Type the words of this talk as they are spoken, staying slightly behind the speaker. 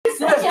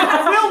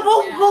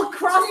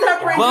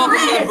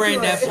Welcome to the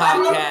Brain Dead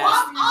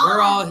Podcast.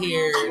 We're all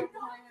here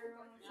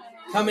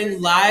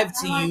coming live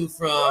to you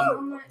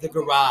from the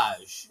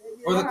garage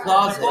or the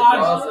closet.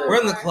 We're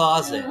in the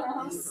closet.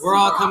 We're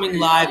all coming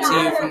live to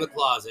you from the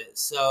closet.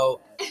 So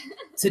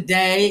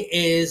today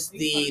is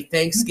the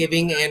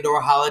Thanksgiving and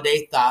or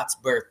Holiday Thoughts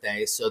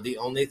birthday. So the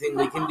only thing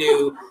we can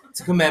do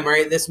to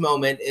commemorate this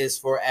moment is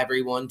for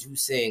everyone to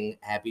sing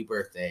happy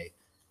birthday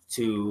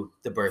to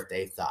the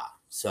birthday thought.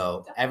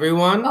 So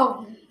everyone,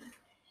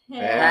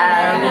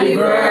 happy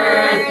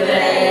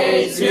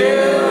birthday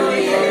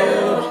to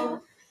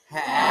you.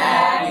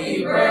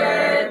 Happy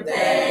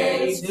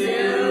birthday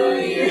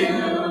to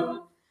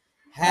you.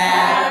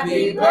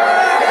 Happy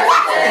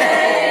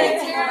birthday,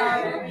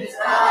 dear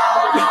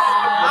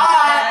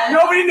Scott.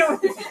 Nobody knows.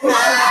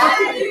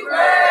 Happy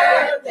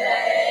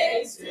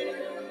birthday to you.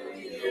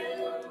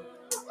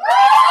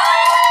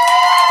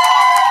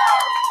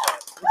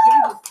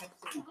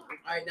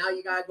 All right, now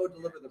you gotta go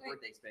deliver the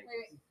birthday spank.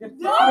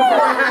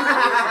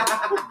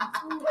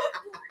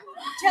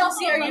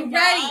 Chelsea, are you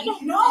ready?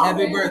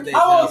 happy birthday.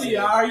 How old Chelsea.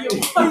 are you? 3,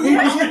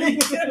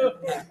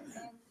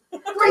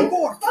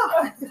 4,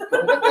 5.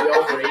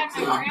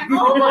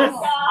 Oh my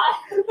God.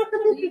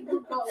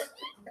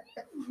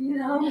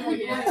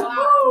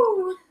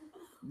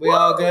 We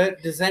all good?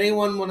 Does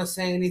anyone want to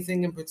say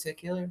anything in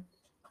particular?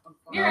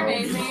 You're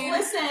amazing.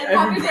 Listen, Every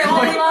probably the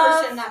only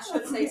person that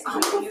should say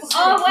something.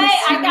 Oh wait,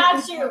 I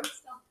got you.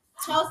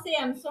 Chelsea,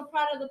 I'm so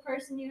proud of the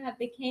person you have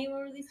became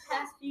over these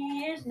past few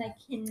years, and I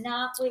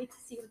cannot wait to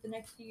see what the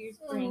next few years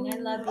bring. I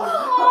love you.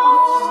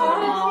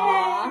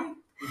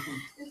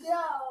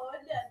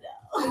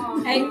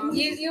 Hey,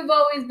 you've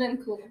always been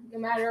cool, no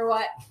matter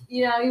what.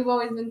 You know, you've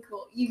always been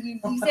cool. You say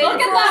Look the at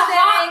cool that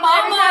thing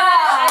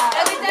hot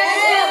every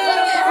time.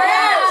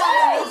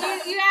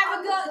 You have a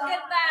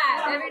good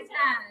vibe every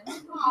time.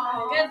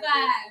 Good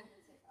vibe.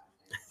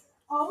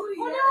 Oh,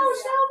 no,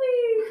 Shelby.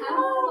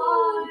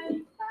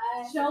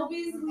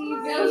 Shelby's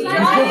leaving.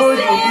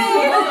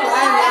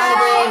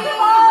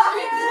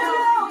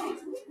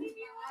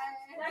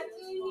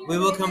 We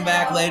will come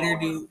back later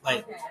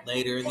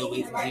later in the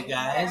week with you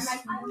guys,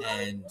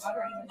 and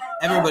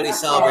everybody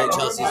celebrate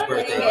Chelsea's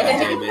birthday,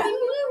 goddammit,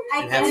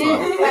 and have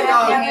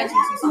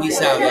fun. Peace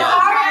out,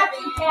 y'all.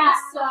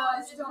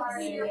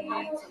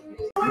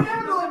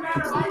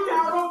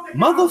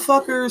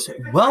 Motherfuckers,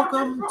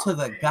 welcome to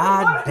the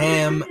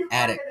goddamn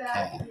Attic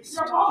Cast.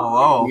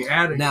 Hello.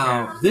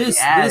 Now, this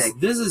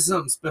is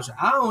something special.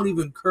 I don't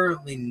even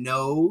currently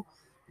know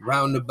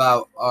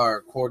roundabout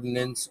our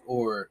coordinates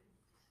or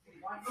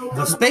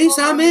the space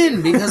I'm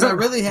in because I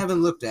really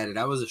haven't looked at it.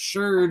 I was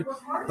assured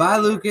by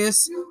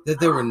Lucas that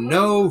there were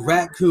no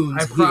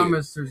raccoons I here.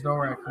 promise there's no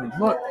raccoons.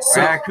 Look,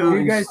 Raccoons,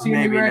 you guys see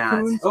any maybe not.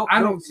 raccoons? Oh, I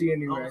no. don't see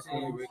any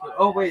raccoons.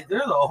 Oh wait,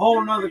 there's a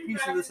whole nother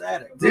piece of this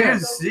attic.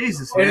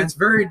 Jesus, And man. it's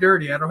very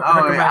dirty. I don't Oh,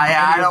 recommend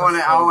I any don't of want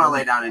us to. I don't want to go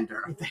lay down in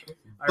dirt. there.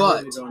 I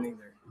But- really don't either.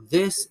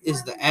 This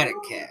is the Attic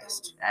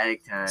Cast.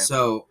 Attic time.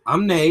 So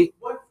I'm Nate,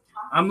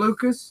 I'm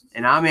Lucas.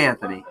 And I'm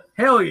Anthony.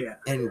 Hell yeah.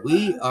 and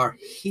we are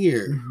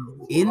here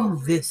in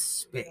this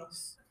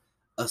space,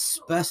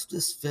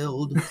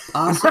 asbestos-filled,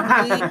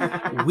 possibly.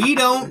 We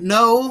don't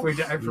know. If we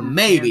die from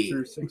Maybe.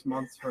 cancer 6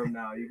 months from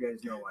now, you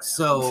guys know why.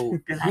 So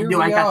Because I here knew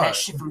we I got are. that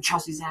shit from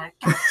Chelsea's attic.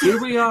 Here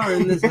we are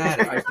in this I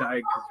attic.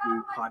 died because we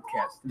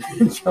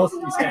podcasted in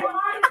Chelsea's head.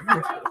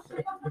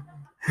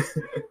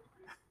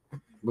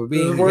 We're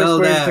being The worst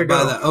yelled place at to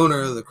by go. the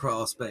owner of the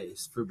crawl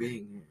space for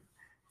being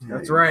here.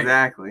 That's right.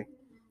 Exactly.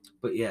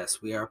 But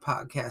yes, we are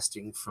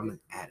podcasting from an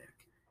attic.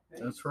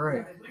 That's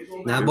right.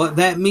 Now, what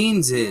that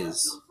means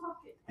is,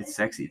 It's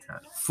sexy time.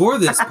 for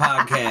this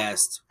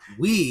podcast,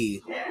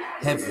 we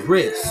have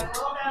risked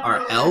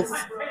our health,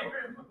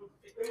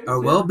 our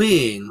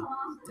well-being,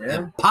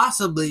 and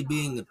possibly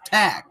being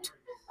attacked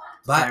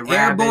by By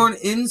airborne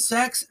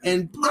insects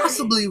and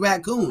possibly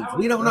raccoons.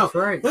 We don't know. That's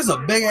right. There's a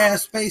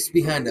big-ass space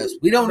behind us.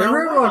 We don't There know.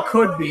 very well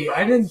could be.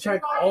 I didn't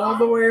check all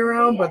the way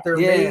around, but there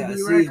may Yeah, be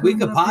see, raccoons we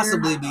could up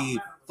possibly here. be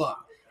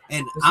fucked.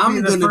 And This will I'm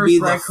be the going to first be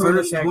the raccoon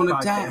first attack one podcast.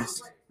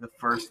 attacked. The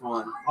first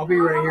one. I'll be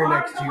right here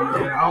next to you,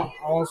 and I'll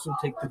also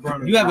take the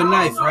brunt of You have a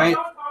knife, right?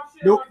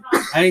 Nope.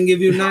 I didn't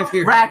give you a knife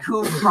here.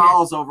 Raccoon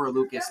crawls over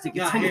Lucas to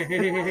Yeah, get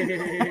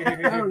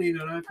here. I don't need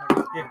a knife.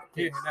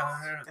 Here, no.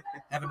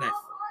 Have a knife.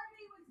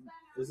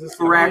 Is this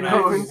For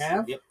raccoons?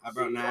 Yep, I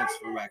brought knives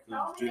for raccoons.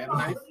 Do you have a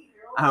knife?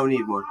 I don't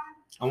need one.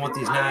 I want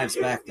these knives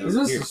back, though. Is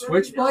this Here. a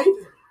switchblade?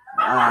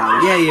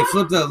 Yeah, you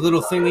flip that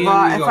little thingy. Well,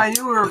 and if you I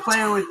knew we were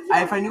playing with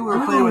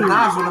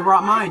knives, I would have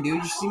brought mine, dude.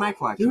 You should see my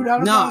collection. Dude, I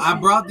don't No, know. I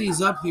brought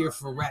these up here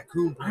for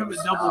raccoon. I have a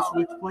purposes. double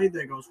switchblade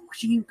that goes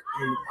whink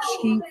and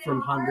whink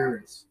from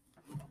Honduras.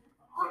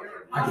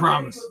 I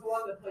promise.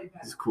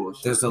 It's cool.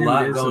 There's a Dude,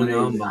 lot it's going on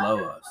amazing.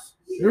 below us.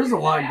 There's a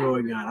lot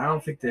going on. I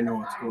don't think they know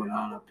what's going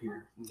on up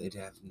here. They'd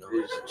have no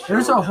idea.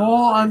 There's a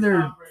whole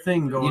other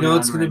thing going on. You know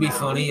what's going to right be now.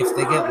 funny? If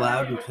they get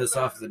loud and piss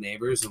off the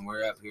neighbors and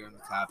we're up here and the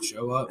cops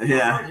show up.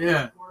 Yeah.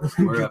 Yeah.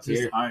 We're up Just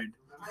here. hide.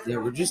 Yeah,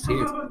 we're just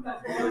here.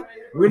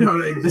 We don't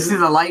exist. This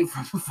is a light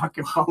from the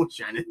fucking phone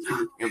shining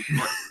through him.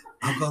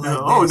 I'll go like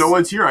Oh, this. no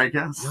one's here, I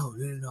guess. No.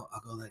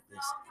 I'll go like this.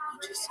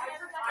 You just say,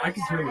 I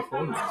can turn the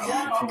phone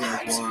off if you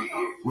guys want.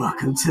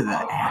 Welcome to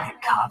the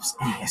Attic Cops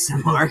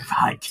ASMR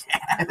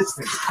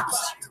podcast.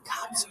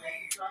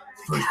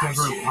 First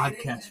ever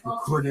podcast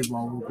recorded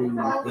while we're being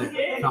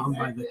found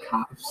by the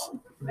cops.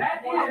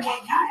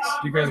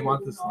 Do you guys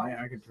want this light?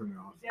 I can turn it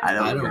off. I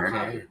don't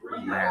care.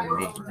 Matter to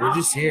me. We're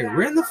just here.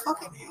 We're in the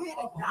fucking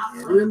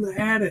attic. We're in the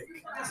attic.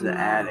 It's the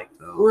attic,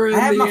 though. We're in I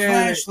have the my attic.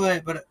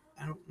 flashlight, but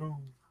I don't know.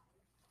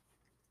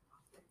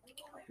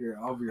 Here,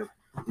 I'll have your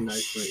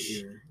knife right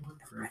here.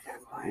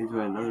 You do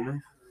another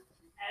knife?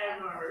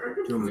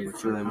 Do you want me to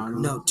turn it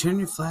on? No, turn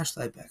your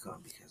flashlight back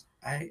on because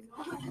I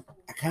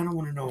kind of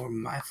want to know where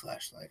my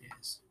flashlight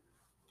is.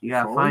 You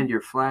gotta Phone? find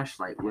your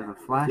flashlight with a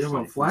flashlight. Do you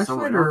have a from flashlight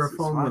someone or a else's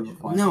phone with a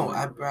flashlight. No,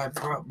 I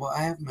brought. Well,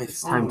 I have my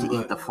It's phone. time to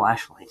eat the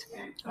flashlight.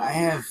 I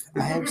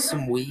have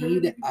some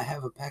weed. I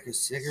have a pack of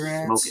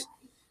cigarettes. Smoke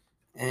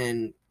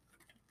And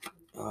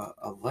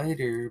a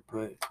lighter,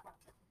 but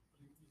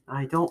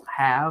I don't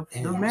have the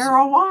And-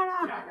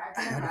 marijuana.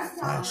 I had a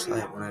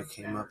flashlight when I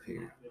came up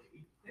here.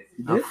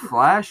 A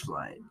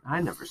flashlight?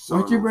 I never saw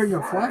Why'd you it. bring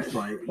a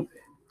flashlight?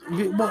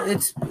 Well,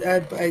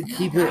 I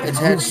keep it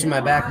attached to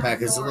my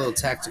backpack. It's a little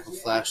tactical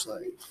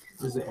flashlight.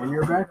 Is it in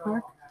your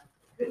backpack?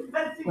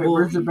 Wait, Well-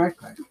 where's the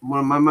backpack? One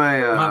of my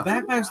My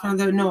backpack's not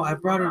there. No, I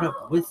brought it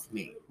up with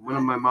me. one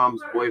of my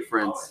mom's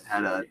boyfriends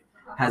has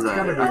It's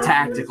gotta be a over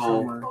tactical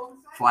somewhere.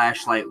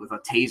 flashlight with a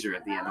taser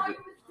at the end of it.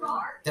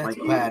 That's Like-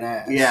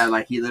 badass. Yeah,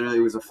 like he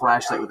literally was a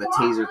flashlight with a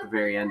taser at the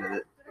very end of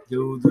it.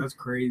 Dude, that's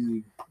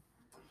crazy.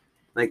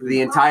 Like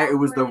it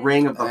was the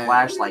ring of the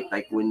flashlight.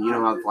 Like when you know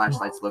how the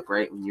flashlights look,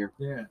 right? When you're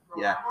Yeah.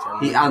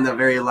 he on the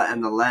very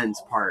on the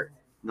lens part,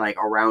 like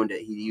around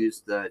it, he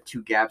used the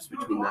two gaps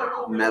between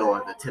the metal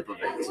and the tip of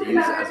it to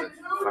use it as a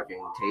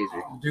fucking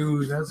taser.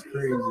 Dude, that's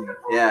crazy.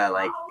 Yeah,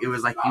 like it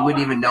was like you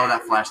wouldn't even know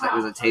that flashlight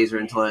was a taser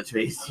until it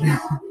tased you.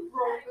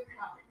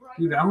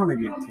 Dude, I want to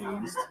get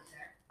tased.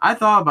 I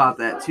thought about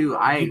that too.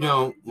 You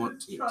don't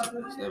want to.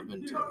 I've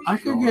been tased. I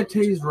could get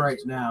tased right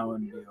now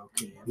and be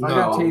okay. If I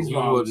got tased you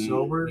while I'm wouldn't.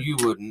 sober, You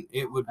wouldn't.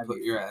 It would I'd put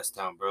be your ass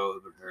down, bro.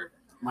 It would hurt.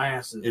 my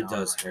ass is It down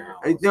does right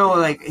hurt. now. No,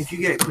 like if you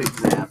get a quick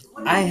zap.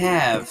 I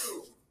have.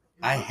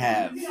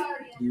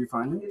 Do you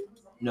find it?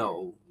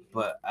 No,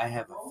 but I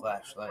have a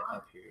flashlight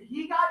up here.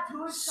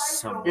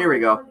 Somewhere. Here we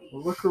go.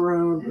 Well, look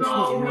around. It's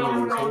not one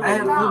of these holes. I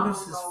have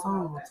Lucas's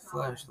phone with the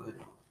flashlight.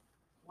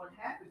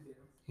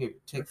 Here, I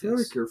take feel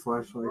this. like your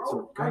flashlights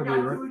are gotta be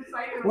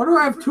right. What do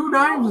I have 2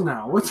 knives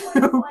now?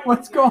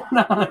 What's going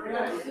on?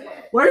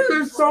 Why are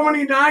there so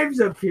many knives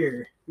up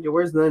here? Yeah,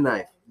 where's the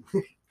knife?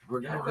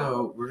 We're gonna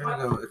go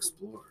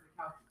explore.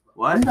 I'm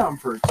What? down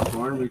for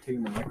exploring. We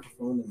taking the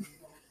microphone and You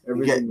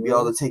everything. get be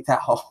able to take that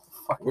whole.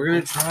 We're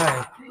gonna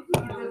try.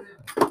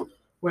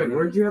 Wait,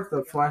 where'd you have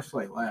the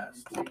flashlight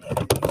last?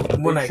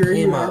 When I Picture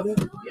you came had up,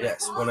 it?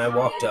 yes, when I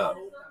walked up.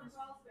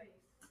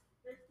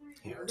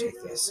 Here, take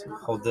this.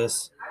 Hold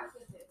this.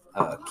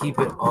 Keep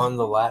it on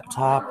the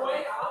laptop.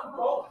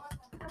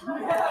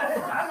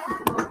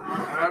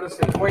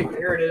 Wait,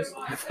 here it is.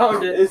 I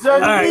found it. All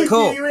right,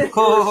 cool.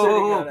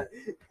 All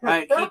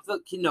right,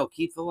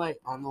 keep the light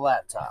on the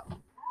laptop.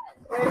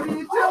 What are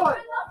you doing?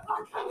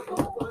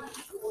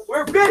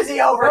 We're busy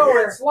over No,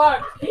 here. it's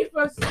locked. Keep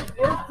us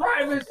in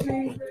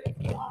privacy.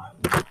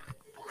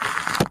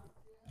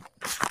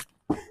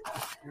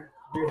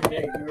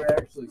 Hey, you were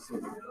actually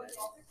sitting there.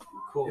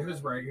 Cool. It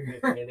was right here.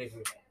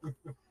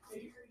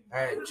 All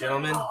right,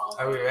 gentlemen,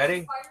 are we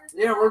ready?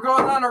 Yeah, we're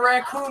going on a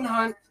raccoon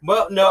hunt.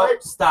 Well, no,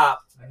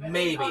 stop.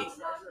 Maybe.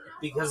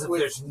 Because if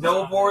there's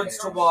no boards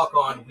to walk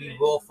on, we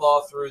will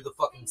fall through the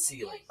fucking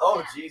ceiling.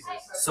 Oh Jesus!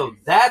 So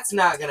that's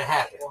not going to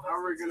happen. Well, how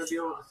are we going to be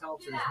able to tell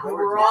if there's We're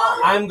boards?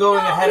 all I'm going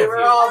ahead of we're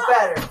you. all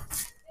better.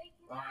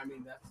 Well, I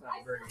mean, that's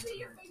not very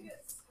encouraging.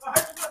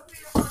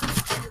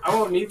 I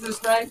won't need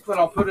this knife, but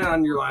I'll put it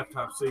on your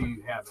laptop so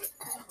you have it.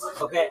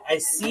 Okay, I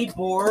see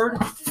board.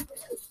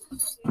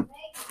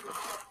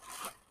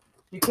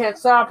 You can't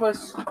stop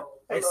us.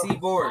 I see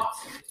boards.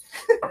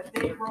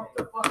 They broke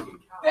the fucking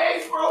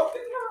couch.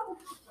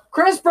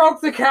 Chris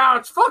broke the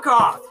couch. Fuck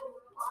off.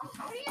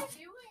 What are you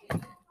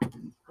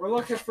doing? We're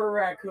looking for a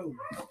raccoon.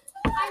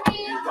 I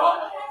mean,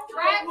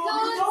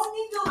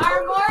 raccoons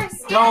are more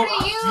scared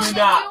Don't, of you do than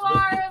not, you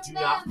are of do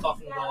them. not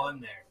fucking go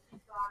in there.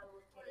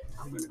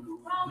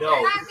 They're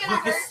No, not gonna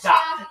Lucas, hurt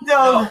stop.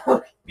 ya.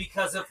 No,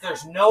 because if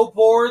there's no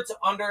boards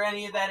under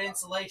any of that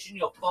insulation,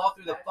 you'll fall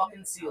through the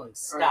fucking ceiling.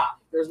 Stop.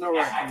 There's no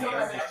raccoon.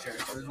 I just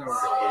checked. There's no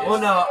raccoon. Well,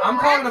 no, I'm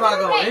talking about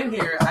going in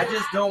here. I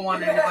just don't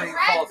want anybody to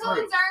fall through.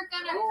 Raccoons aren't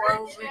gonna Well, why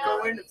hurt would we you.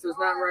 go in if there's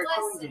not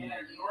raccoons in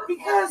there?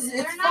 Because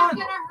They're it's not fun.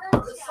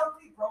 gonna hurt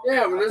you.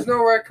 Yeah, but there's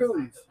no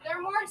raccoons.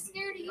 They're more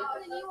scared of you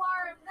than you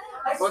are of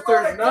them. But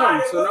there's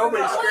none, so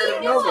nobody's scared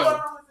of nobody.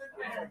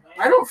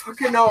 I don't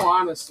fucking know,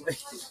 honestly.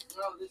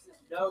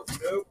 Nope.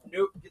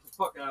 Get the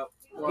fuck out.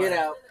 Why? Get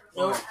out.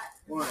 Nope.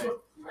 Why?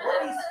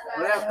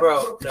 What happened,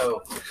 bro?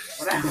 No.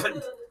 What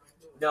happened?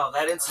 No,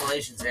 that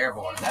insulation's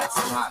airborne. That's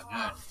not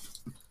good.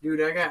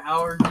 Dude, I got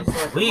allergies.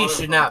 Like We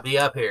should not be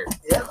up here.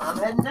 Yep, I'm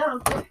heading down.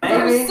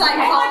 Baby.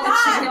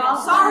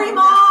 Sorry,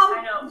 Mom.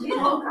 I know.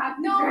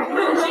 No,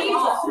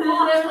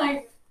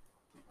 Jesus.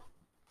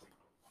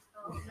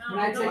 Can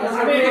I take No, a I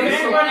mean, if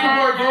picture? anybody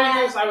were doing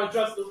this, I would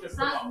trust Lucas.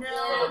 No.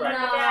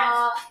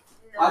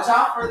 Watch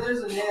out for there's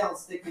a nail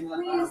sticking up.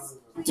 Please.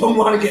 Don't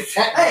want to get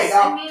tetanus. Hey,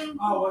 I mean,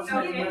 Oh, what's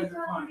that? okay. Okay.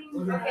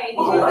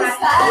 Oh, Who was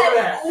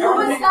that? Who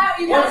was that?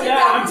 You What's guys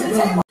that? got to the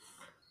table.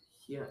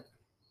 Yeah.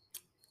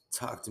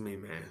 Talk to me,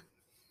 man.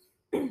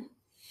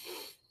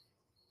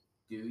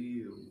 Do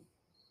you?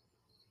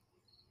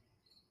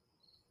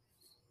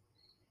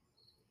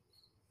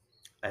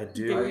 I Are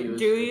do. you a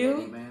Do you?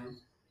 spaghetti man?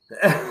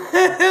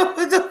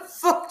 What the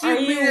fuck do Are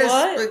you mean you a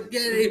what?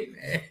 spaghetti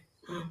man?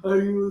 Are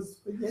you a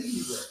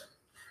spaghetti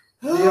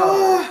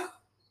man?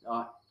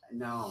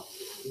 No.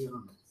 Be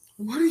honest.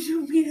 What do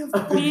you mean a Be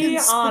fucking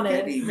honest.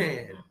 spaghetti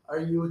man? Are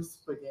you a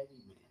spaghetti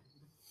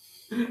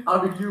man?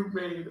 Are you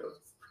made of?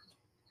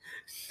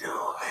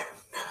 No, I'm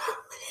not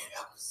made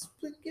of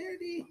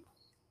spaghetti.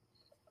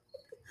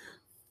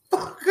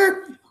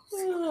 Fucker.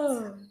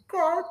 Ugh,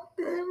 God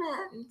damn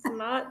it. it's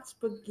not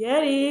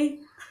spaghetti.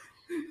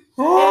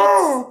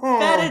 Oh,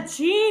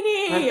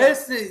 Fettuccine.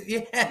 Yes,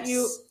 yes.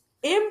 You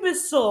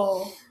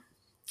imbecile.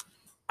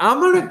 I'm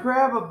gonna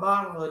grab a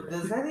bottle of.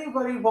 Does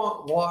anybody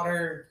want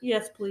water?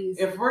 Yes, please.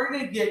 If we're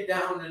gonna get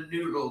down to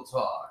noodle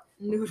talk,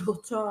 Noodle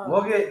talk.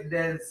 we'll get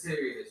dead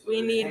serious. with We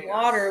it. need Hang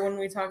on. water when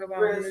we talk about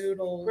Chris,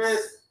 noodles.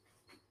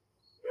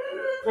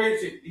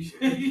 Chris,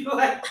 you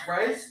like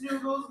rice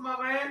noodles, my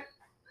man?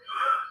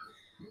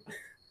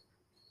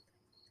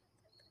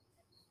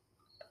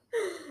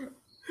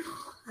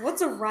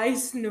 What's a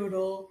rice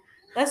noodle?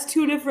 That's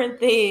two different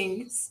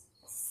things.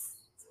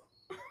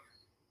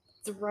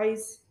 It's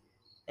rice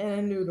and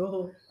a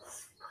noodle.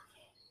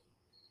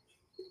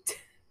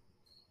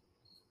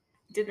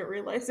 Didn't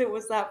realize it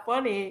was that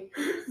funny.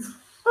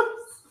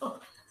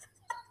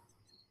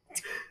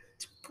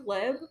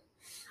 Pleb?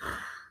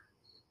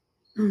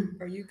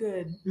 Are you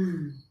good?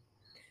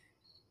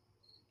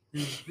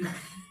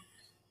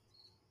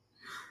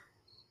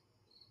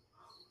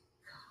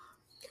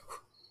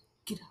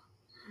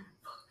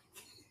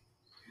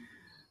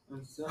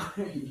 I'm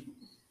sorry.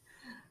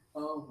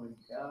 Oh my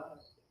god.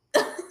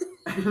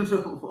 I don't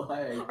know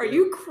why. Are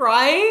you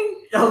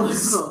crying? A little.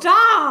 Stop!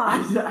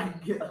 I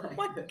get like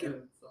What that. the-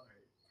 I'm sorry.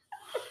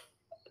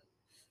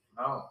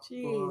 Oh,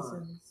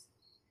 Jesus.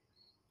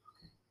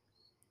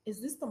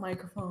 Is this the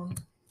microphone?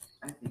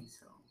 I think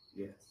so.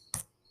 Yes.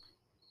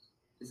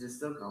 Is it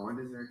still going?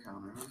 Is there a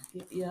counter on?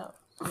 Yeah.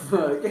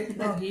 Okay.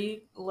 No,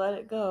 he let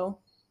it go.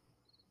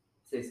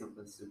 Say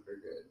something super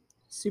good.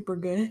 Super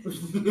good.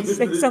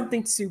 Say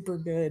something super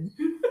good.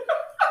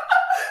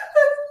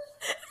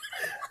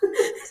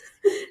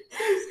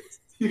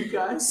 You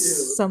got to.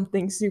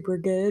 Something super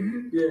good.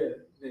 Yeah,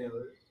 nail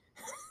it.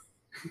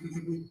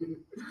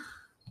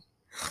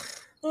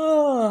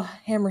 Oh,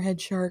 hammerhead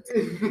shark.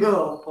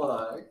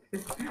 Oh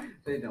fuck.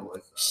 They know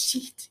what's up.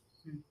 Shit.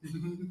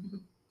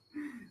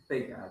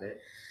 They got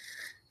it.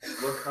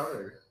 What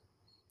color?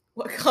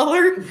 What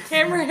color?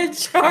 Hammerhead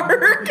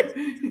shark.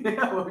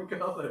 Yeah, what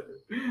color?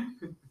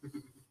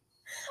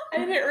 I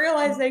didn't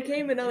realize they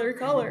came in other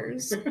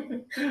colors.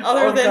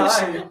 Oh,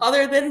 God.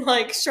 Other than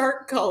like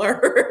shark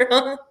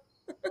color.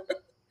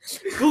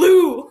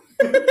 Blue.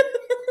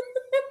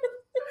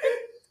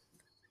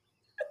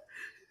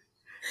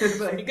 It's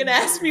like- You can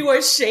ask me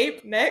what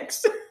shape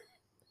next.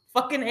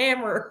 Fucking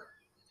hammer.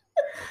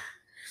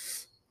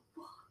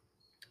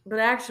 But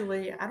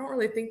actually, I don't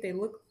really think they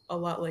look a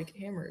lot like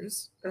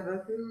hammers. I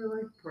thought they were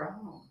like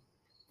brown.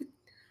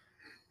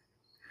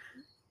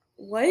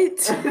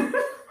 What?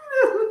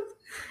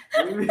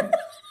 Maybe-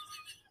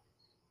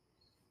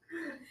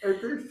 Are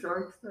there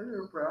sharks that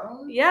are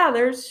brown? Yeah,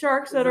 there's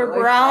sharks Is that it are like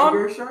brown.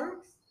 Tiger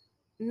sharks?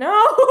 No.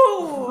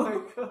 Oh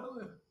my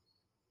god.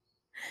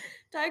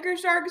 Tiger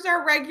sharks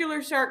are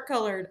regular shark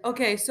colored.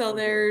 Okay, so Okay.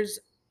 there's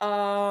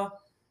I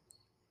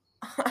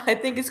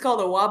think it's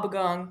called a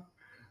wabagong.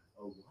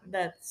 A what?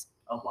 That's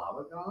A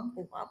wabagong?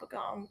 a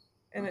wabagong.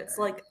 And it's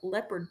Okay. like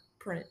leopard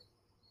print.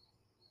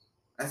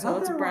 I So thought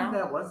it's there brown?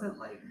 one that wasn't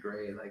like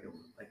gray, like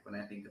when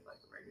I think of like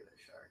a regular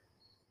shark.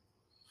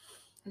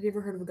 Have you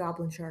ever heard of a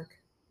goblin shark?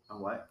 A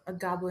what? A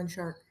goblin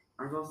shark.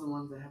 Aren't those the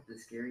ones that have the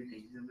scary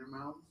things in their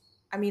mouths?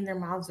 I mean, their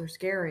mouths are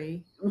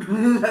scary.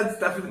 That's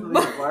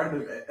definitely a part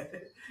of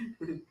it.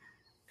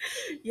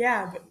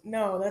 Yeah, but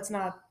no, that's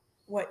not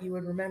what you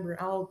would remember.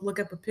 I'll look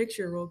up a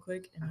picture real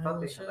quick and I I thought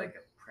will they show had like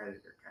a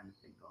predator kind of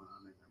thing going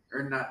on in them,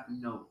 or not?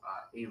 No,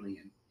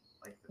 alien.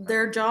 Like the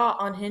their predator. jaw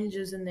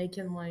unhinges and they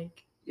can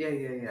like,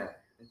 Yeah.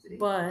 That's it.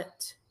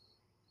 but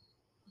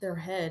their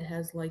head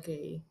has like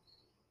a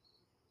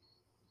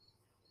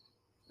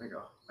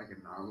like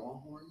a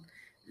narwhal horn.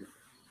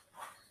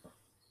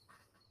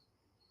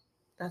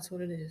 that's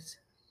what it is.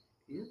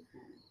 Ew.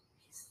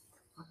 He's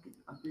the fucking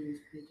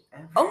ugliest pig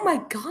ever. Oh my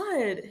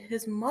god,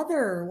 his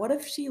mother. What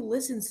if she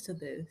listens to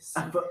this?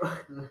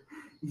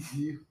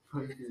 You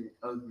Fucking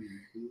ugly,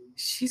 dude.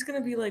 She's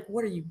gonna be like,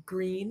 "What are you,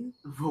 green?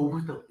 Bro,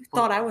 what the You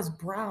thought I was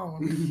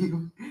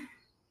brown."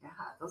 Yeah,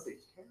 those are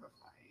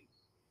terrifying.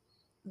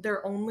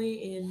 They're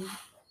only in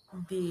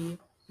the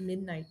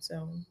midnight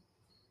zone.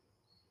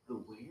 The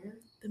where?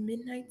 The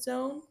midnight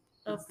zone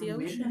of What's the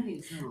ocean.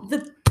 midnight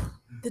zone?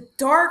 The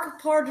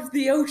dark part of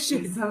the It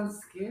ocean. sounds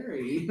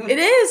scary. It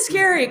is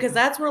scary because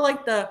that's where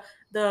like the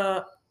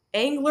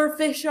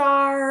anglerfish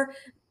are,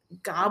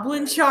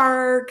 goblin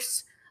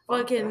sharks, Fuck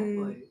that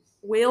fucking place.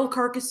 whale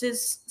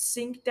carcasses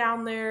sink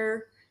down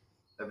there.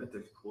 I bet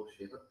there's cool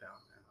shit up down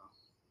there,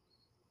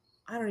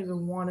 I don't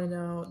even want to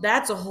know.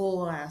 That's a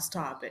whole ass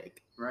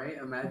topic. right?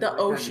 Imagine The what kind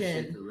of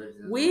ocean. shit that lives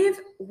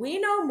in We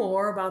know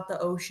more about the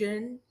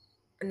ocean.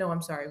 No,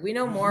 I'm sorry. We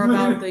know more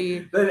about the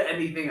there than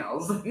anything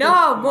else.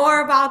 no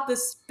more about the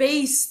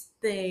space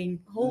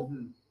thing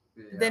Mhm.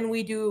 Yeah, than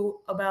we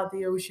do about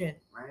the ocean.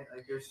 right?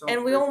 Like there's so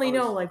And we there's only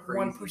know always like crazy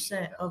 1%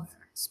 shit down of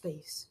there.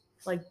 space.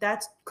 Like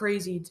that's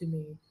crazy to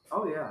me.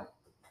 Oh yeah,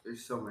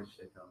 there's so much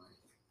shit down there.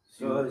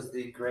 So is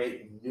the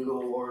Great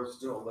Noodle War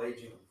still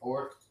waging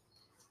forth?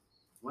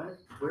 What?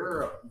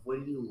 Where?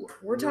 What do you?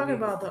 We're talking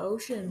about the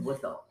ocean.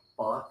 What the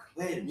fuck?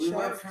 Wait, we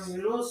went from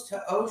noodles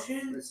to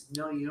ocean?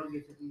 No, you don't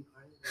get to be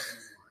part of that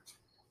anymore.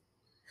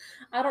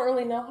 I don't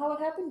really know how it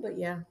happened, but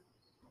yeah.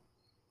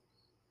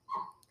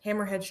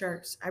 Hammerhead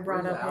sharks. I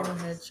brought Where's up Alex?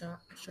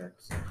 hammerhead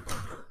sharks. Is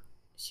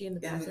she in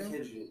the In the bathroom?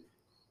 kitchen.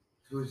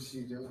 Who's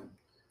she doing?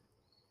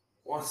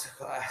 Wants the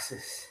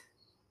glasses.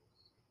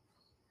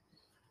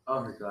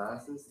 Oh, her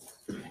glasses.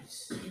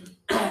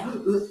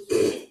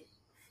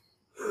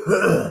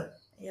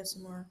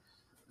 ASMR.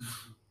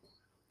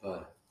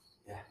 But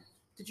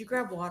Did you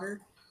grab water?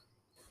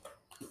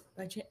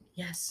 By chance?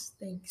 Yes,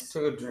 thanks.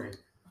 took a drink.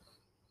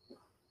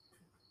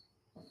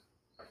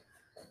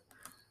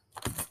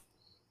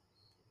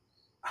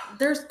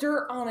 There's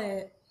dirt on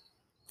it.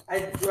 I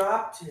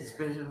dropped it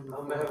Spit it on the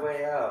on my floor.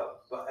 way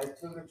out, but I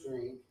took a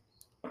drink.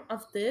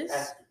 Of this?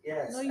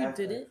 Yes. No, you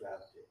after I didn't.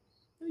 dropped it.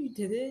 No, you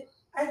didn't.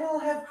 I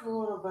don't have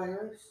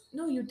coronavirus.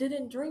 No, you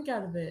didn't drink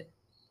out of it.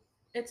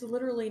 It's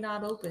literally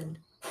not opened.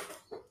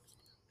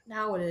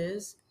 Now it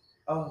is.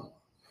 Oh.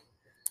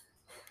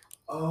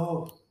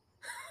 Oh.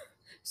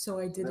 So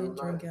I didn't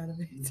Never mind. drink out of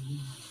it.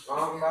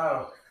 Wrong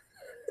bottle.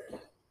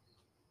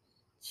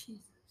 Jesus.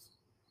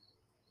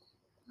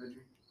 No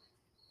drink.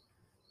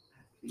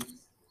 Please.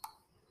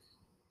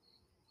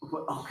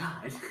 What? Oh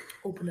God.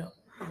 Open up.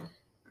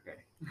 Okay.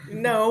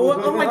 No.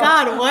 Oh my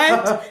God.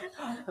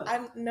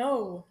 What?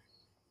 No.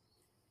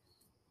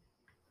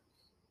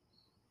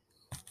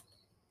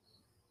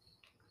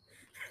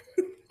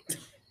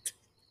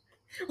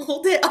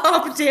 Hold it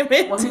up, damn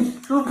it.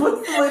 Who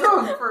puts the lid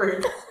on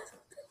first?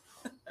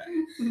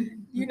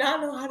 You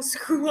not know how to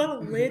screw on a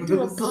lid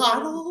to a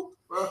bottle?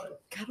 Fuck.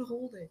 Gotta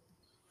hold it.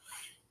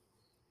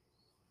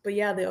 But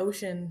yeah, the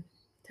ocean,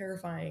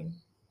 terrifying.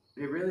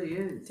 It really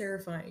is.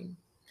 Terrifying.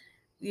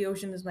 The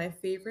ocean is my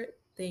favorite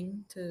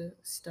thing to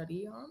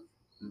study on,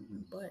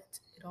 Mhm. but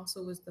it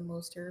also was the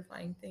most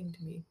terrifying thing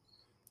to me.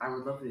 I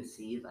would love to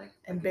see like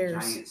And a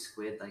bears. giant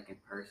squid like in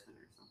person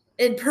or something.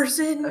 In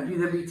person? I mean,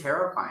 that'd be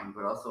terrifying,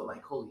 but also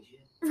like holy shit.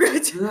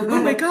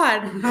 Oh my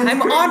God. I'm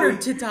Crazy.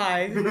 honored to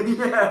die.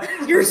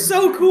 Yeah. You're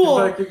so cool.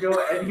 I could go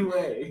any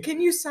way.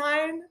 Can you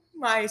sign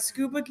my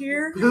scuba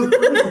gear?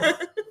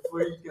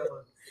 Where you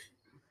going?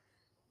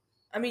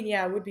 I mean,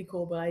 yeah, it would be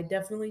cool, but I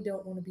definitely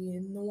don't want to be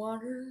in the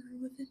water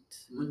with it.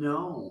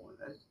 No,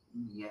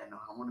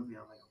 I want to be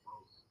on like a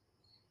boat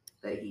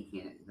that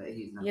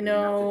he's not You big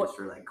know- enough to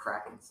destroy like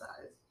Kraken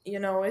size. You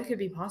know, it could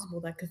be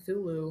possible that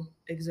Cthulhu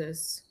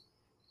exists.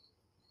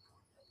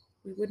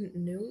 We wouldn't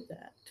know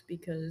that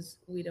because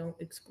we don't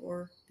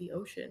explore the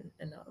ocean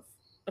enough. Yeah,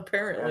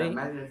 Apparently.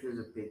 imagine if there's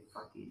a big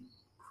fucking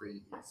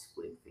crazy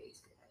squid face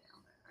guy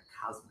down there, a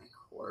cosmic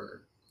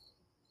horror,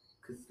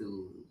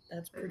 Cthulhu.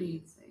 That's That'd be pretty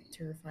insane.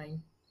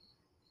 terrifying.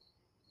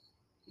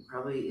 He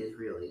probably is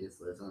real. He just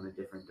lives on a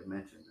different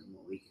dimension than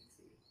what we can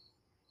see.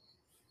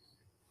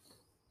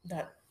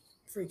 That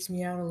freaks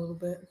me out a little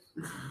bit.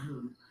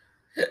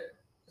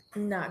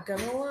 Not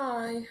gonna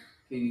lie.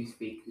 Can you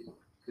speak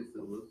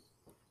Cthulhu?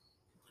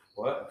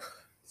 What?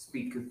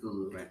 Speak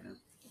Cthulhu right now.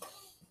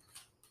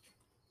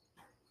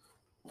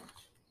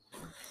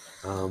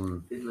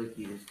 It's like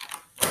you just.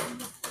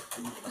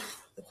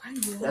 Why are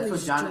you That's what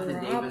always Jonathan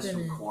Davis dropping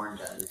from it? Korn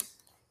does.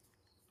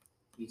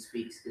 He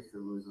speaks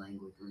Cthulhu's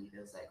language when he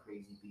does that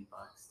crazy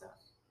beatbox stuff.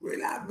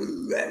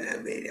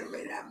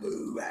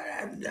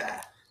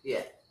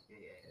 Yeah.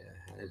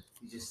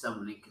 He's just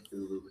summoning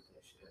Cthulhu with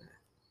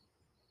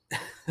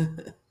that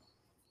shit.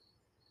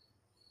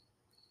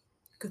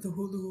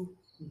 Cthulhu.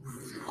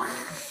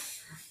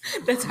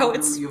 That's how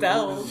it's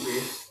spelled.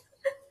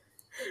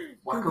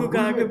 Goo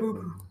gaga boo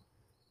boo.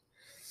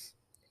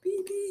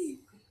 Bee bee.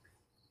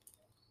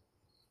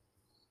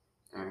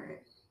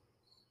 Alright.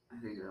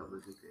 I think that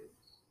was a good.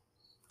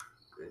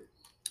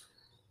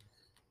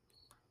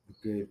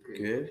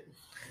 Good.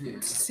 Yeah.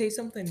 Say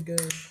something good.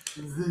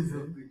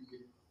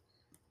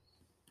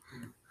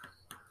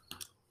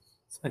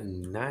 It's like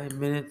 9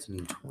 minutes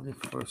and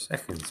 24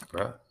 seconds,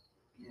 bro.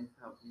 Yeah,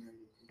 probably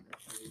already did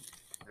that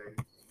 30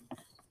 thing.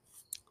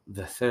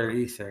 The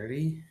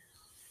 30-30? I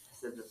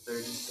said the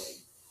 30 thing.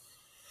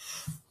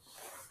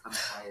 I'm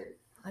tired.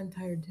 I'm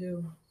tired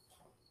too.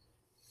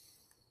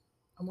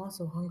 I'm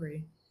also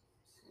hungry.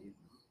 Same.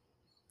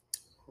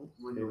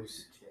 Wonder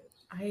where's the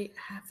chips. I ate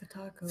half a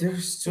taco.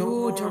 There's still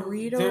Ooh, more.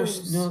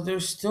 Doritos.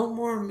 There's still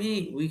more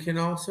meat. We can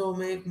also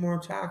make more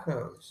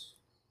tacos.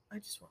 I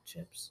just want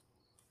chips.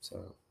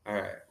 So, all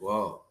right.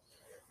 Well,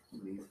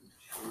 Need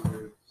some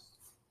chips.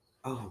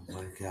 oh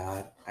my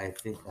God. I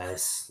think I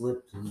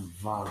slipped and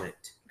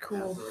vomit.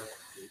 Cool.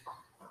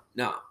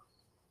 No.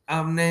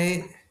 I'm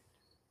Nate.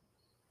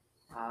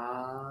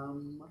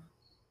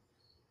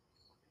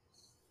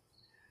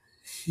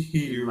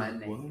 You're my what?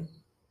 name.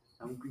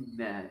 I'm green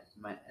mad.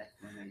 My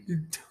name.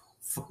 Don't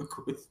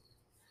fuck with.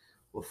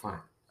 Well, fine.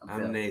 I'm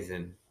Bill.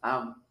 Nathan.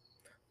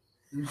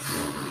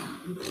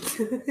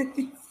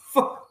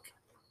 Fuck.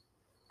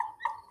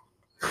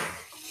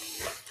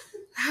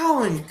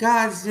 How in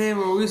God's name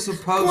are we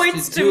supposed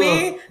Points to to do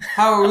me.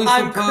 How are we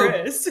I'm supposed?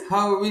 Chris.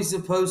 How are we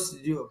supposed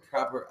to do a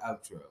proper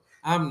outro?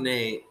 I'm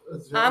Nate.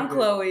 I'm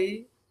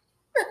Chloe.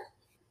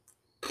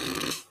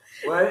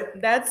 What?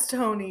 That's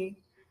Tony.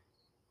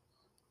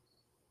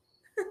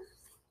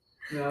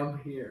 No, I'm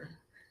here.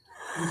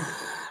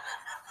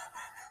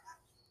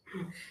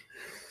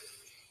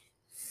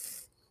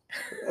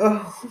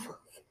 Oh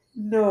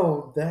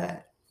no,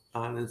 that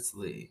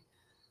honestly,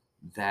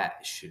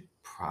 that should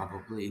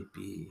probably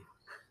be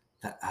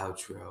the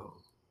outro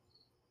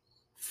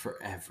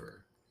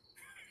forever.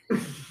 Do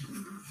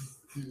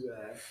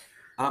that.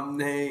 I'm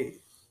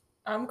Nate,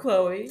 I'm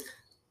Chloe.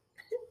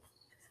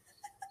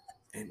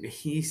 and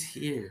he's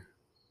here.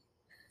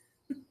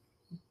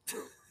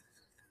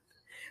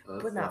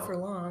 But not for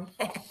long.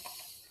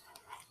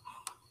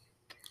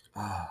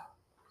 Ah,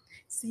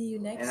 See you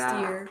next And,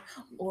 year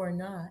or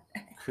not.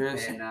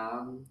 Chris, And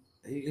are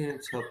you gonna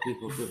tell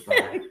people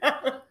goodbye?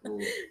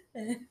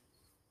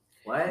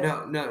 what?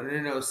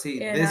 No.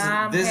 See, And this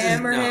I'm is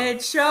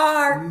Hammerhead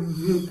Shark.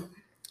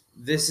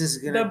 This is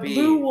gonna The be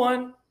blue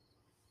one.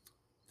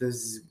 This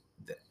is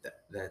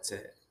that's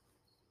it.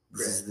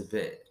 This is the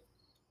bit.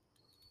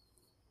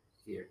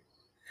 Here.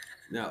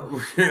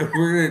 No,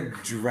 we're gonna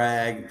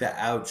drag the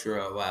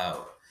outro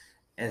out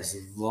as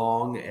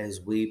long as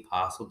we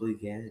possibly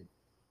can.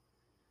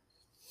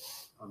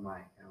 On my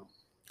account.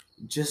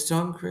 Just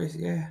on Chris,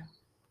 yeah.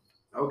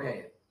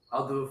 Okay,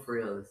 I'll do it for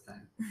real this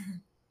time.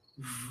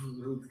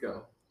 Let's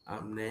go.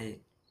 I'm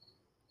Nate.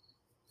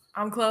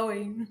 I'm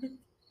Chloe. And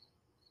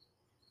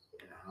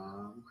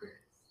I'm Chris.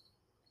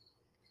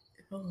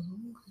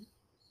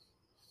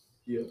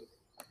 Yep.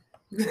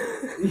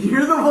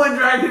 You're the one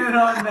dragging it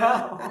on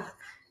now.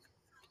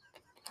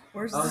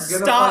 Where's I the was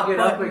gonna stop fuck it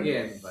button? up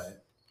again, but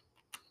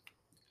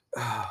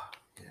Oh,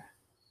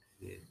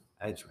 yeah.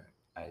 I tried.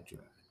 I'm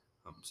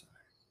sorry.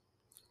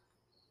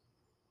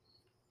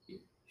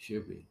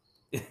 Should be.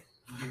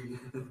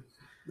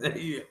 Are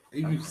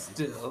you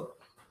still?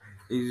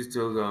 Are you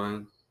still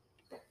going?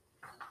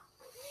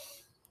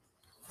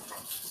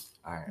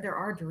 All right. There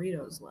are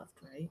Doritos left,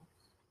 right?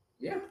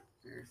 yeah,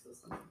 there's still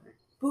something there.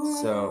 Boom.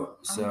 So-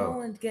 I'm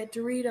going to get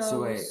Doritos.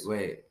 So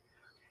wait.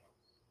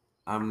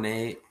 I'm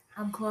Nate.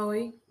 I'm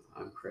Chloe.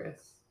 I'm Chris.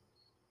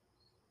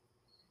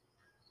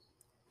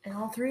 And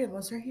all three of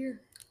us are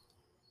here.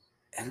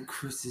 And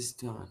Chris is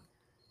done.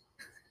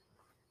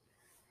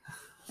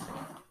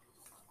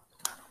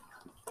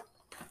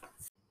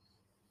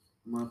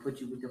 I'm gonna put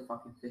you with the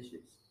fucking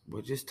fishes.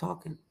 We're just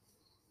talking.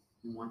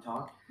 You want to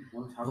talk? You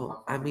want to talk Well,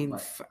 about I fucking mean,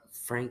 what?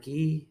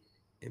 Frankie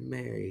and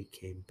Mary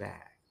came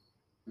back.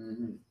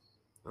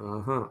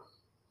 Mm-hmm.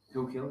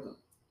 Who killed him?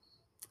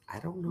 I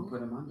don't Who know.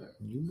 put him under?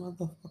 You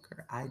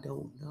motherfucker, I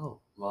don't know.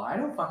 Well, I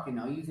don't fucking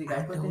know. You think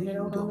I put know the hit you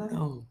out on don't that?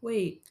 know.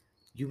 Wait,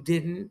 You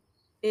didn't.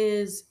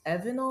 is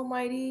Evan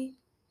Almighty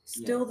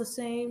still Yes. the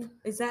same?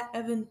 Is that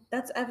Evan?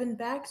 That's Evan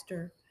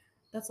Baxter.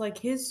 That's like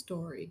his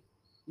story.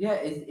 Yeah,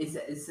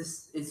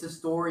 it's a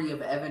story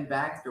of Evan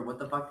Baxter. What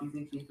the fuck do you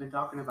think he's been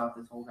talking about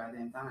this whole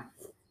goddamn time?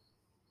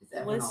 It's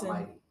Evan Listen.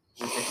 Almighty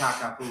with the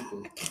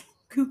caca-poo-poo.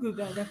 Cuckoo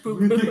got that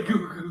With the food.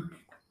 cuckoo.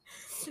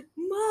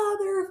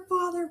 Mother,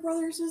 father,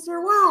 brother,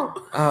 sister. Wow.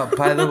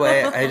 By the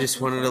way, I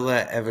just wanted to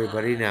let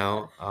everybody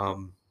know.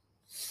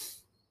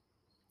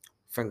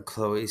 Friend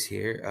Chloe's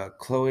here.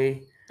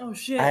 Chloe, Oh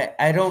shit.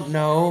 I don't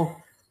know.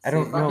 I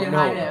don't Say know. fucking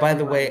hi No, to by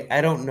the way, everybody.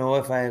 I don't know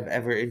if I've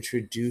ever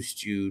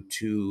introduced you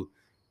to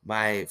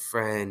my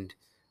friend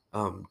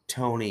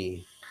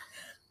Tony.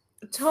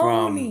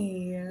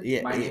 Tony.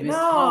 Yeah, My he- name is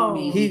No.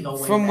 Tony. he Go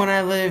way from when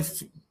back. I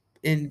lived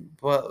in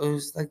it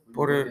was like We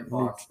border. lived in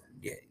Boston.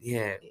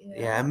 Yeah.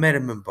 I met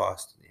him in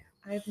Boston.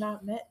 I have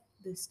not met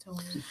this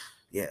Tony.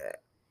 Yeah.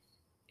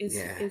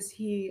 Is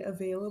he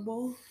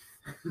available?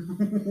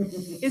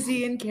 Is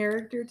he in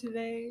character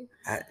today?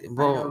 I don't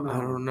know.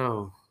 don't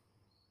know.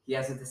 He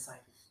hasn't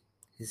decided.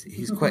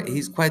 He's quite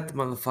the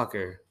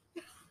motherfucker.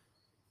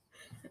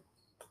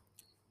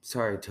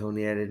 Sorry,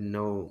 Tony. I didn't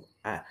know.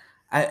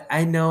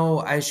 I know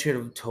I should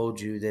have told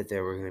you that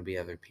there were gonna be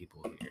other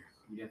people here.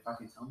 You didn't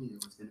fucking tell me there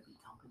was gonna be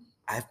company.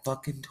 I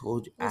fucking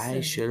told you. I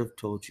Listen. should have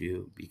told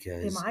you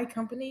because. Am I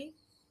company?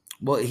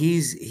 Well,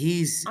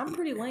 he's. I'm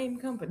pretty lame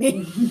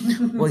company.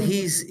 Well,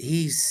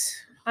 he's.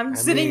 I'm I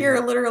sitting mean- here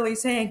literally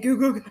saying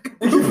Google.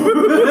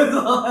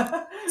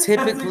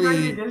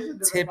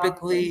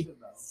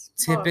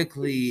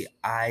 Typically,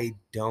 I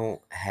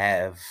don't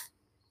have.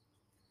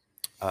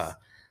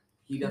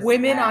 He doesn't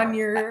Women have- on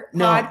your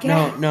No,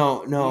 podcast.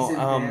 no. He's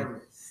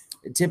embarrassed.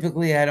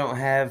 Typically, I don't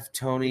have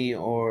Tony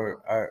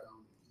or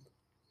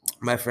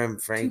my friend Two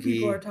Frankie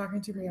people are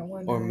talking to me at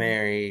one or time.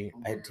 Mary.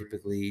 I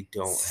typically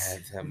don't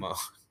have them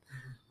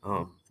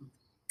on.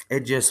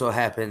 It just so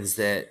happens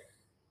that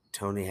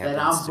Tony That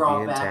happens I'm to brought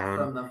be in back town.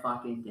 from the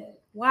fucking dead.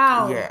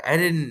 Wow. Yeah, I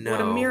didn't know.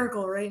 What a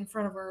miracle right in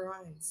front of our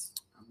eyes.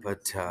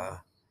 But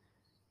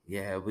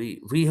yeah,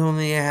 we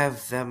only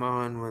have them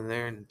on when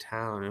they're in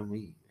town, and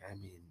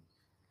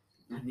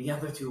And the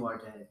other two are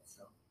dead.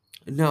 So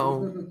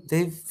no,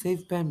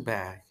 they've been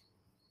back.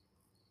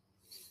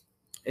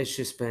 It's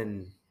just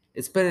been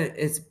it's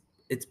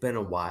been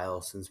a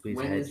while since we've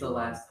when had is the you on.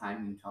 last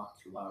time you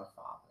talked to our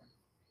father?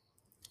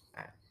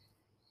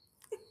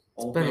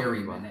 Oh, been a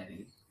Barry while.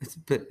 Minetti. It's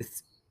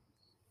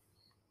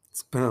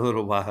been a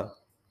little while.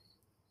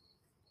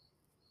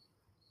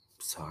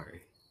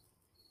 Sorry.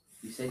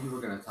 You said you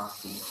were gonna talk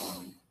to him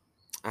for me.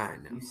 I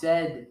know. You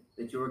said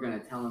that you were gonna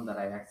tell him that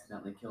I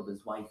accidentally killed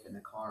his wife in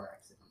a car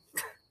accident.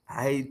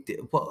 I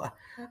did. Well,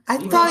 I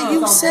Even thought though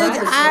you it's on said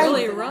purpose, I.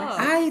 really rough.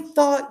 I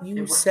thought you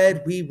It was-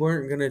 said we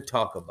weren't gonna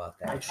talk about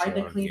that. I tried to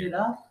shit on clean here. it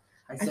up.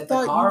 I set the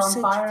thought car you on said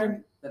you fire.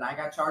 didn't- Then I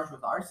got charged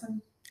with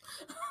arson,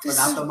 but This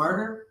not is- the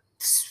murder.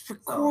 This is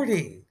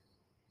recording.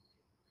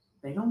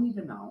 They don't need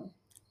to know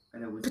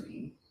that it was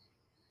me.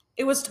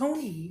 It was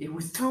Tony. It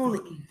was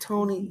Tony,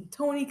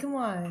 Tony, come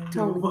on.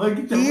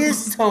 Tony. He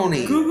is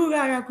Tony. Google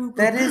Gaga Poo Poo.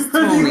 That is You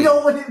Tony.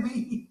 know what it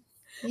means.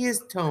 He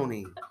is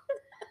Tony.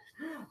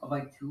 I'm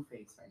like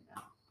Two-Face right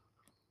now.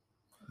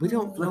 We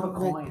don't Flip a know.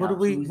 coin, Like, what do I'll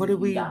we? choose What if do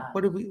you we? die.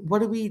 What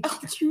do we? I'll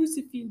choose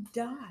if you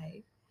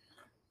die.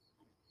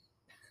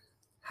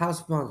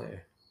 How's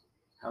mother?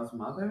 How's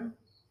mother?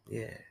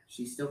 Yeah.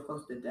 She's still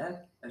close to death,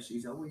 as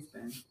she's always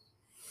been.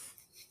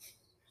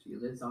 She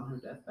lives on her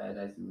deathbed,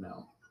 as you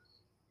know.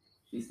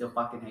 She still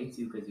fucking hates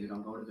you because you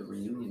don't go to the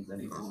reunions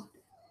anymore.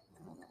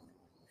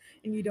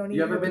 And you don't eat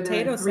You her ever been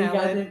potato to Three Guys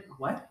salad. in-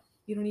 What?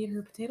 You don't eat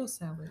her potato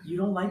salad. You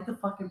don't like the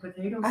fucking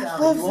potato I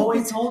salad. love You the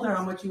always potato- told her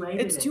how much you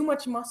hated It's it. too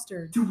much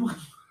mustard. Too much.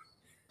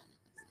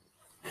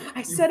 I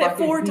You said it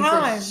fucking 4 piece of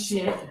times.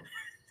 Shit.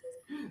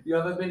 You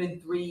haven't been in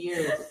 3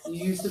 years.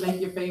 You used to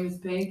make your famous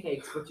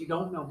pancakes, but you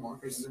don't no more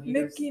because you hate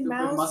her Mickey stupid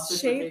Mouse mustard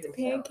shaped potato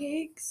salad.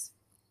 pancakes.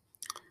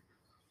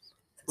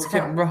 It's Okay.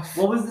 getting rough.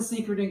 What was the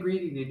secret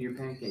ingredient in your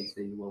pancakes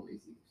that you always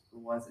use?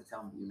 What was it?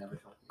 Tell me. You never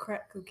told me.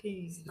 Crack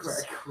cocaine.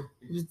 Correct.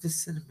 It was the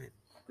cinnamon.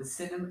 The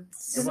cinnamon.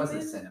 It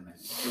wasn't cinnamon.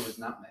 It was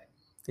nutmeg.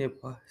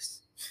 It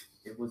was.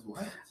 It was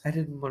what? I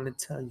didn't want to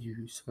tell you,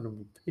 you son of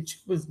a bitch.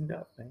 It was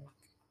nutmeg.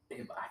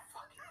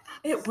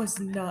 It was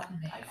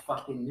nutmeg. I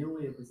fucking knew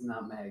it was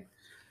nutmeg.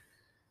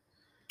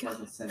 It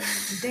wasn't cinnamon.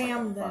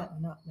 Damn What the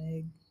that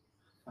nutmeg.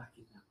 fuck?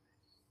 Fucking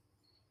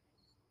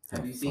nutmeg.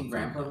 Have you seen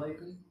Grandpa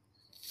lately?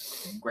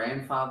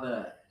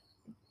 Grandfather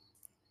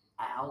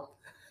Al.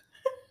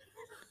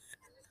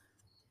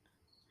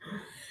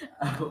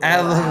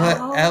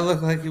 Al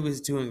looked like he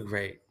was doing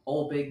great.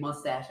 Old big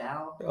mustache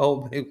Al.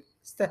 Oh, big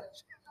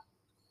mustache.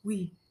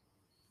 We.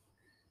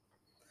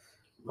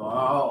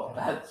 Whoa,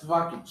 that's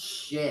fucking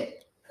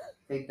shit.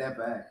 Take that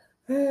back.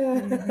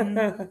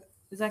 Mhm.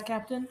 Is that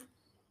Captain?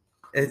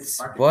 It's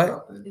Fucking what?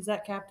 something. Is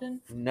that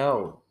Captain?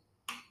 No.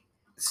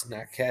 It's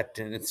not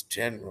captain, it's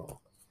general.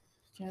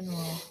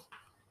 General.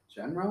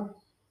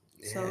 General?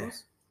 Yeah.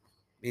 So's?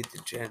 Meet the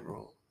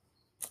general.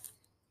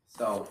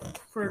 So,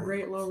 For a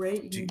great low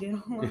rate, you can get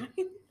online.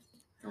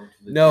 go to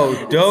the No,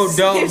 general. don't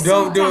Save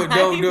some do it.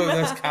 Don't do it.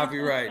 time. That's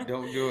copyright.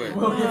 Don't do it.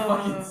 We'll get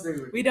fucking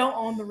sued. We don't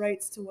own the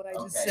rights to what I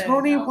just Okay, said.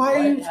 Tony, now why are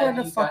what you have trying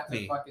to got fuck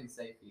me? fucking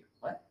say for you?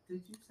 What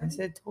did you say? I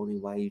said, Tony,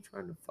 why are you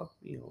trying to fuck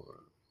me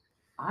over?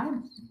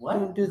 I'm what?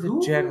 Don't do the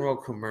Who? general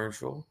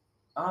commercial.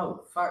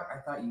 Oh fuck! I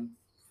thought you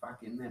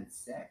fucking meant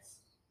sex.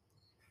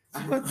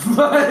 What?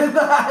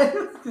 I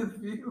was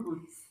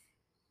confused.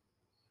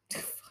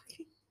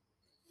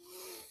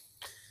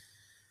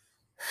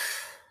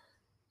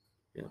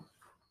 Yeah.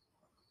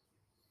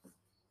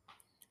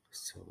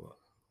 So,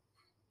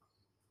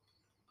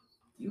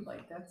 Do you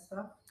like that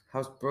stuff,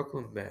 how's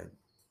Brooklyn been?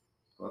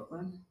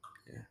 Brooklyn?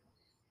 Yeah.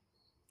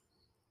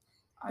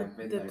 I've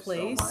been The there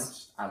place? so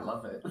much. I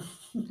love it.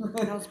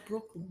 How's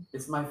Brooklyn?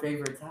 It's my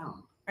favorite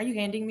town. Are you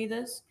handing me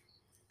this?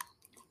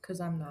 Because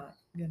I'm not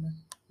gonna.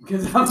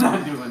 Because I'm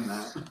not doing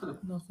that.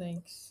 No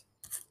thanks.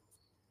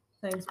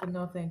 Thanks, but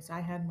no thanks. I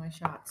had my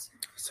shots.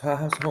 So,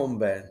 how's home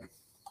been?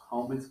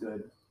 Home is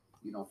good.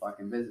 You don't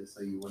fucking visit,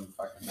 so you wouldn't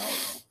fucking know.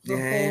 The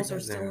Yeah, holes I've are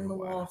been there still in a the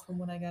while. wall from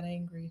when I got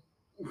angry.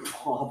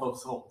 All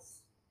those holes.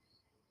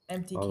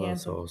 Empty All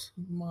cans those of holes.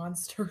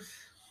 monster.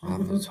 All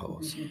those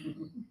holes.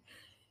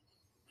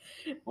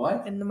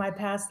 What? In my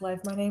past life,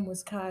 my name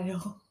was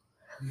Kyle.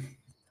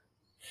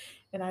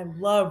 And I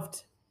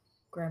loved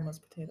Grandma's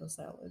potato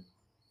salad.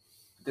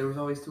 There was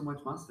always too much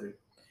mustard.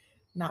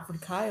 Not for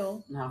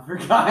Kyle. Now for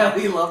Kyle,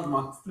 he loved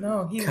mustard.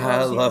 No, he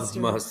Kyle loves loves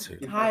mustard.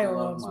 He Kyle fucking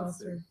loves loved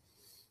mustard.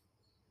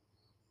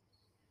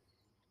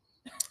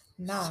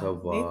 Nah,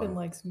 So, Nathan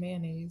likes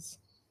mayonnaise.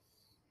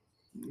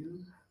 You?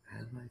 I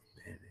like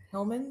mayonnaise.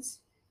 Hellman's?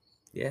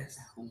 Yes.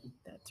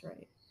 That's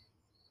right.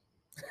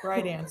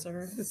 Right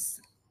answer.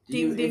 Do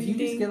you, Ding, if you ding,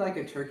 just ding. get like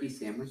a turkey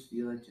sandwich, do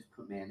you like just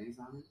put mayonnaise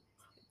on it?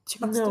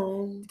 Just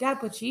No. gotta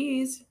put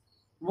cheese.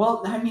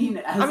 Well, I mean,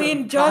 as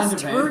a just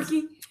condiment.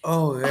 turkey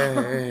Oh,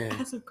 yeah.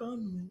 as a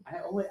condiment.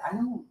 I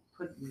don't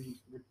put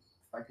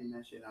fucking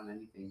that shit on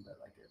anything but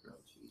like a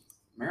grilled cheese.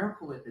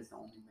 Miracle Whip is the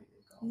only way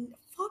to go.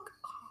 Fuck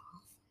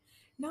off.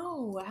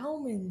 No,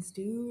 Hellman's,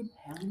 dude.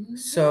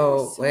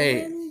 So, Yes,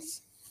 wait.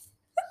 Hellman's.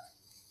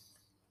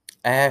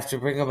 I have to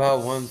bring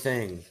about one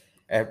thing.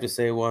 I have to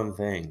say one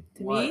thing.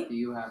 To What me? do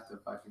you have to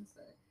fucking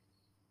say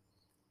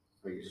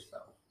for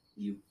yourself?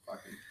 You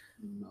fucking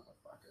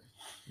motherfucker.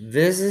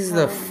 This is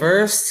the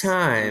first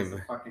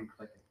time. Fucking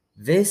click it.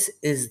 This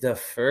is the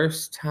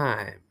first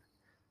time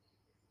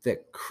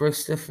that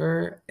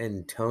Christopher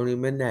and Tony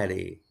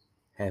Minetti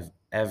have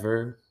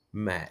ever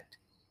met.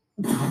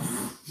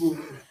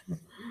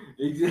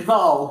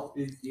 Oh,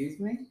 excuse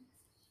me?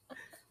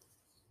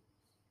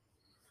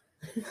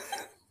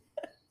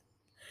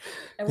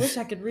 I wish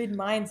I could read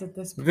minds at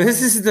this point.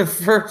 This is the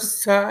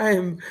first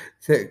time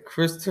that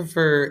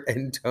Christopher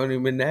and Tony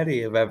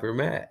Minetti have ever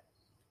met.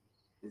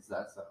 Is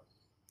that so?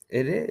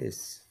 It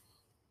is.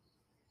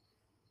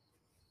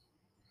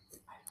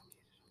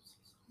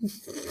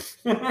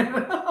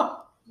 Yeah,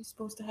 You're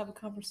supposed to have a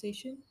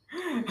conversation?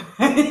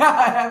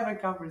 I have a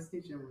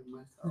conversation with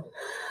myself.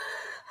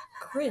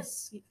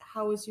 Chris,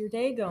 how is your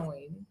day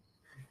going?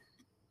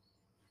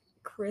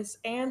 Chris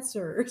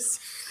answers.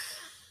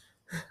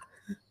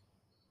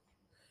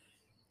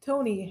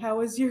 Tony,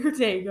 how is your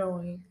day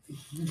going?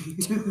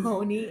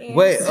 Tony answers.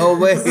 Wait, oh,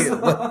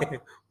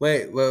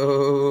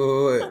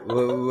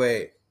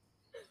 wait.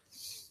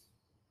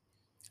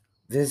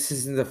 This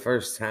isn't the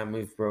first time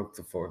we've broke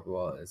the fourth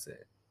wall, is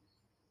it?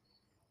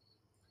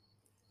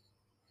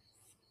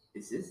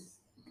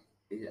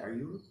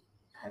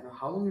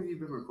 How long have you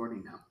been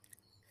recording now?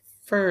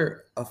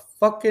 For a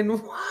fucking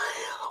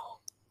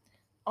while.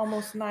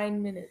 Almost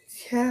 9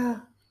 minutes.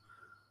 Yeah.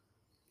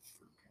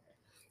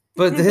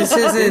 But this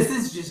isn't. This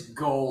is just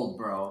gold,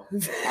 bro.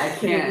 I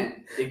can't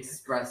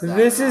express that.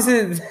 This enough.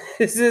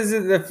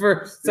 isn't the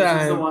first This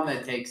time. is the one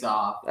that takes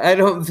off. I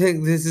don't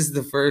think this is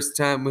the first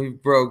time we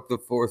broke the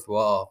fourth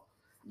wall.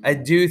 I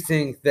do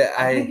think that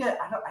I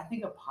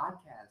think a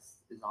podcast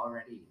is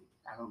already.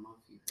 I don't know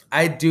if you.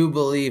 I do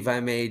believe I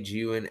made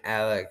you and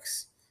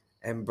Alex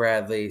and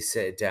Bradley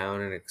sit down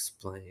and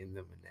explain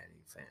the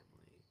Minetti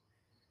family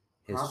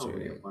history.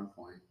 Probably at one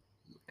point.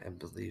 I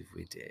believe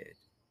we did.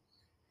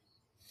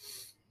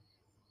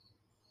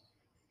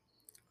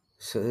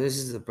 So this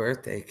is the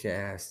birthday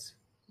cast.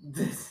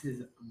 This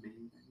is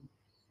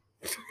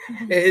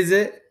amazing. Is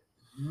it?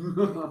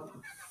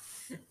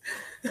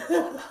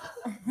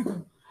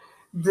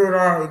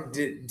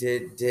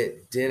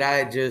 Did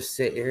I just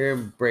sit here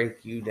and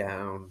break you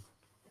down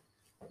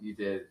You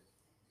did.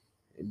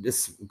 into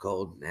some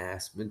golden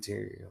ass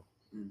material?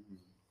 Mm-hmm.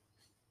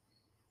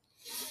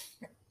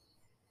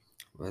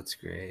 That's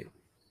great.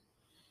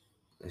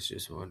 That's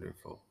just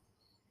wonderful.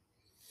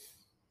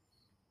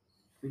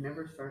 We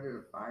never started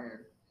a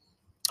fire.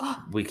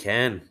 We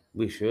can.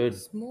 We should.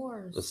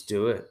 S'mores. Let's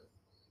do it.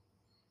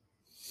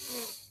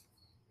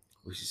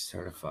 We should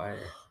start a fire.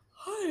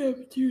 I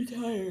am too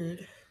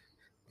tired.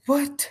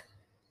 What?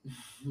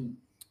 And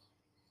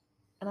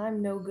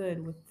I'm no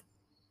good with.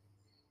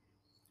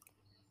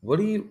 What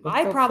do you? What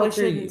I the probably fuck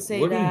are shouldn't you, say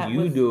what that are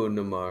you with- doing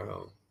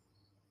tomorrow?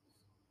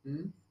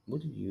 Hmm?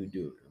 What are you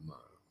doing tomorrow?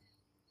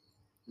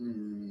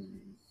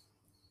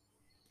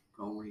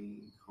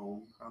 Going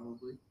home,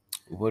 probably.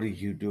 What are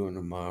you doing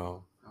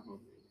tomorrow? Probably.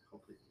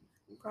 Hopefully.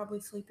 Probably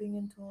sleeping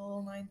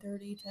until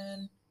 9:30,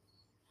 10.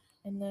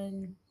 And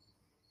then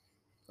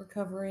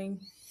recovering.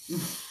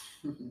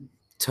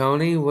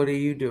 Tony, what are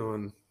you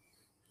doing?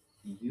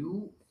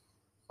 You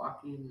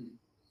fucking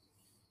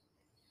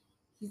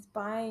He's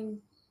buying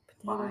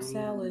potato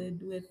salad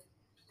with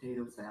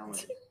potato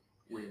salad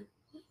with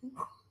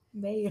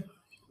mayo.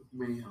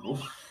 mayo.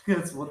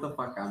 That's what the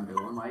fuck I'm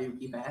doing. Why you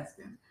keep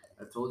asking?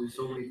 I told you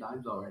so many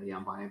times already.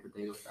 I'm buying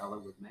potato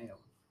salad with mayo.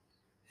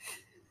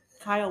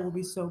 Kyle will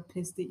be so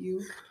pissed at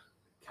you.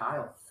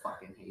 Kyle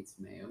fucking hates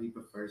mayo. He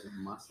prefers a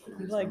mustard.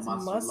 He He's a likes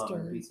mustard-loving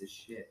mustard. piece of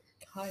shit.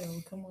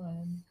 Kyle, come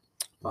on.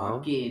 Well,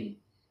 Fucking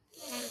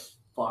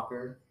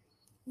fucker.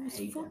 Who's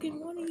hate that fucking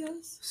one of motherfucker.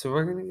 us? so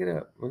we're gonna get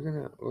up. We're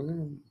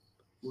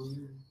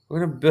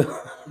gonna build.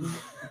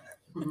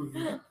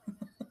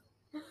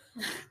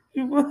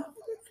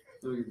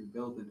 So we can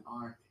build an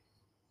ark.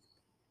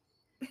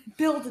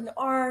 Build an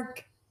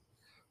ark.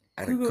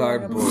 Out We're of gonna-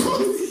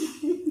 cardboard.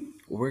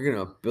 We're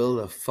gonna build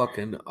a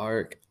fucking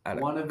ark out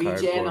of One of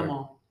cardboard. each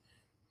animal.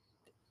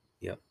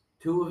 Yep.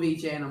 2 of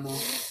each animal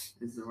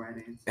is the right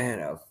answer.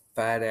 And a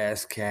fat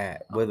ass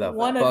cat with a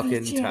One of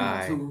fucking each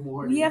tie. 2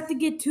 more. We have to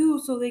get 2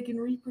 so they can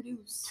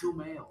reproduce 2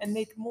 males. and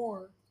make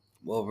more.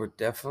 Well, we're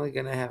definitely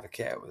gonna have a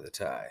cat with a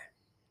tie.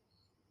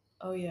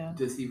 Oh yeah.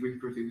 Does he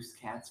reproduce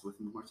cats with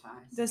more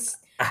ties?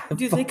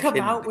 Do they come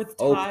fucking out with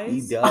hope ties?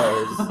 He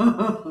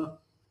does.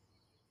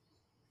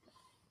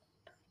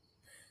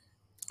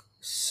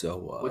 So,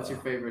 What's your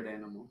favorite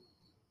animal?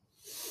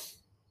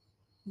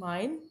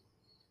 Mine?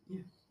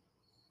 Yeah.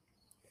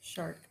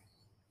 Shark.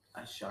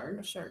 A shark?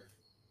 A shark.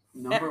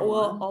 Number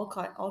Well,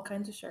 one? all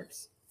kinds of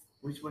sharks.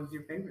 Which one's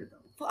your favorite, though?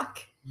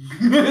 Fuck.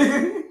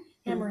 A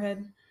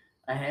hammerhead?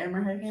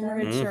 Hammerhead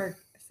Mhm. shark.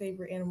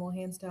 Favorite animal,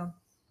 hands down.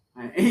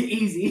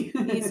 Easy.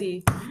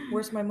 Easy.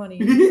 Where's my money?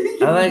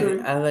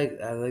 I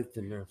like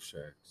the Nerf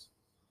sharks.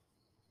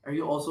 Are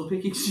you also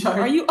picking shark?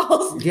 Are you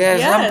also?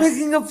 Yes, I'm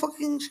picking a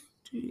fucking shark.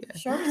 Yeah.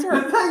 Sharks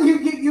are.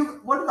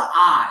 What are the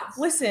odds?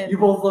 Listen. You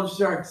both love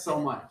sharks so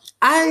much.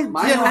 I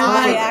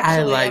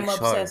actually like am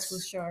obsessed sharks.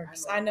 with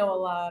sharks. I know a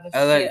lot of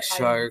I like shit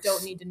sharks. I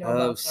don't need to know I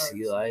about love sharks.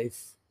 sea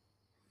life.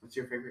 What's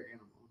your favorite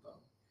animal,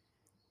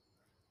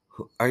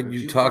 though? Are Would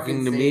you you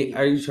talking to fucking me? say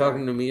Are you shark?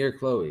 talking to me or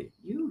Chloe?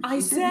 I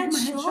said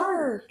hammerhead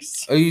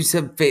sharks. Oh, you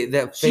said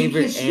that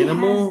favorite she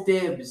animal? has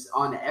dibs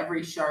on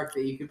every shark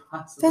that you could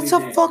possibly That's a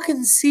name.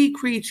 fucking sea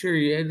creature.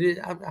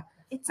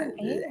 It's an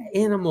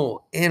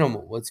animal.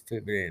 Animal. What's your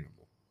favorite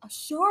animal? A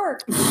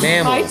shark.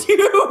 Mammal. My dude.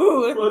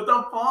 What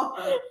the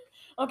fuck?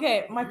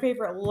 Okay, my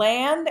favorite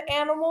land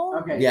animal.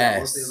 Okay. Yes. Yeah,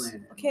 we'll say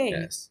land. Okay.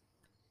 Yes.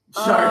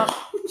 Shark.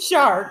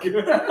 Shark.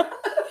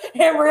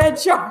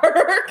 Hammerhead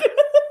shark.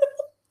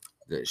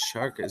 The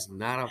shark is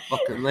not a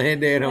fucking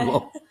land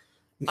animal.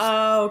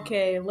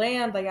 Okay,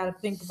 land. I gotta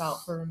think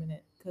about for a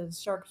minute because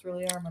sharks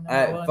really are my number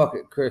Alright, one. fuck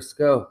it, Chris,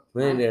 go.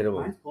 Land Mine's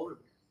animal. polar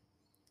bear.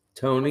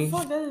 Tony.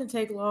 Fuck, that didn't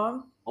take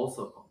long.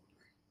 Also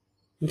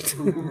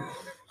polar bear.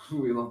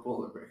 We love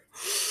polar bear.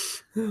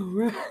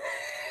 Alright.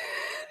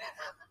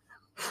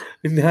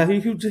 Now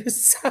you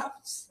just sound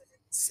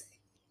insane.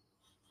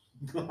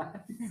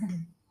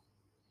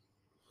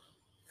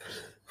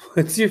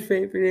 What's your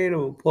favorite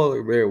animal?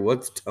 Polar bear.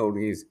 What's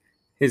Tony's?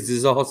 His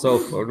is also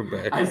a polar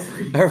bear.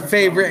 Our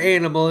favorite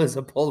animal is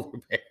a polar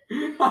bear.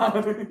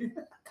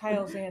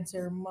 Kyle's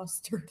answer: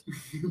 mustard.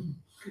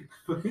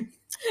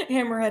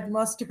 Hammerhead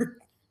mustard.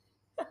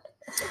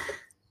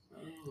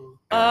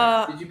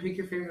 Did you pick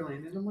your favorite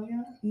land animal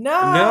yet?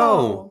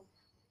 No.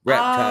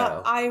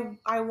 Reptile.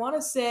 I want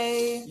to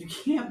say. You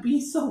can't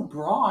be so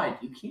broad.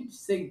 You can't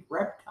just say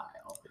reptile.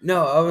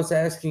 No, I was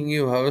asking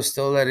you. I was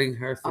still letting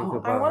her think Oh.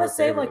 about I want her to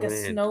say favorite like a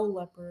land. snow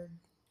leopard.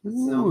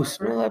 Ooh,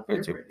 snow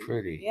leopards They're are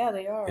pretty. Yeah,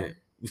 they are.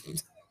 Yeah.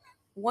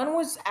 One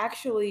was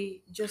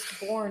actually just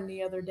born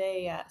the other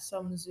day at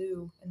some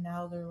zoo, and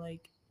now they're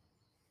like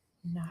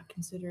not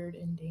considered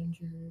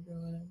endangered or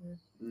whatever.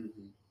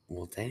 Mm-hmm.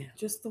 Well, damn.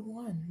 Just the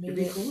one made It'd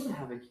be it, cool to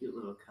have a cute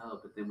little cub,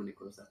 but then when it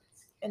grows up,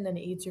 and then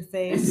it eats your it's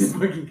face. just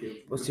fucking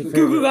cute. What's your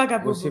Goo goo favorite?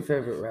 gaga What's boo your boo.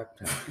 favorite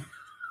reptile?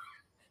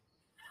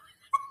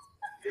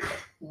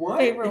 What?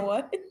 Favorite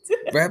what?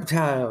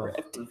 Reptile.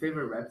 My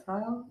favorite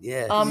reptile?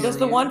 Yes. Does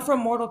the one from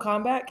Mortal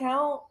Kombat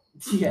count?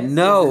 Yes.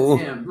 No.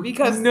 It's him.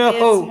 Because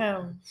No. it's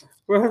him.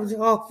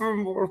 Reptile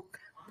from Mortal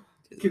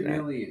Kombat.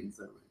 Chameleons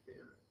are my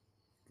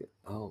favorite.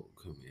 Oh,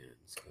 come in.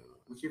 So.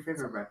 What's your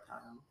favorite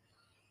reptile?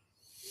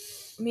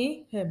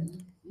 Me?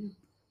 Him.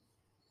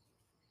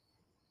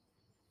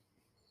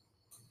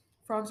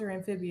 Frogs are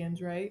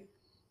amphibians, right?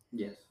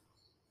 Yes.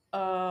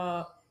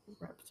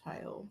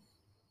 Reptile.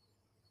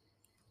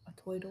 A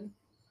turtle.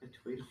 A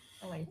tweet.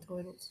 I like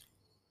turtles.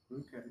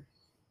 Okay.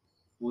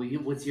 Well,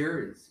 what's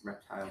yours,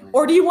 reptile? Man?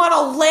 Or do you want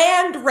a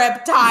land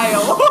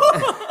reptile?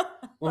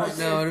 Well,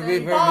 no, to be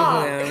perfectly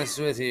honest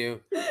with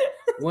you,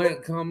 when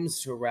it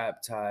comes to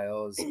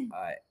reptiles,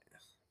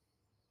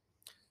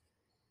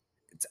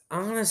 it's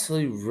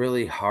honestly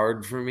really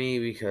hard for me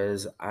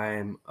because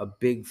I'm a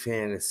big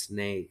fan of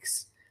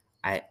snakes.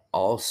 I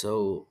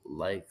also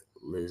like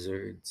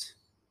lizards.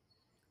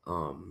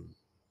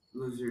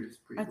 Lizard is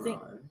pretty I think-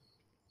 broad.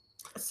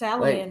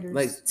 Salamanders.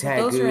 like But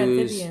those are tagoos.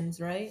 amphibians,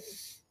 right?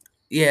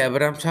 Yeah,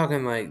 but I'm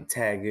talking like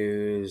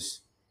tagoos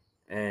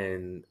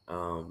and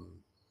I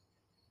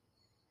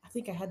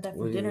think I had that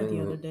what for do you dinner the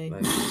mean, other day.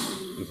 like-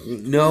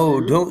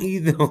 no, don't eat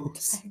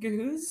those.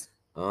 Tagoos?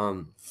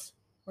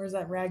 Or is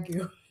that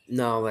ragu?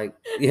 No, like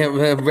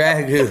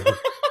ragu.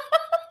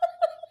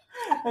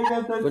 I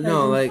got that. But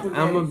no, like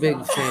I'm a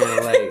big fan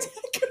of like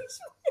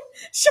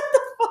Shut the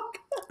fuck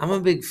up. I'm a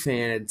big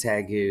fan of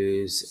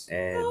tagoos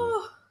and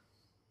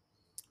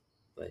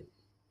like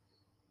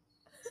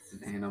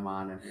Banana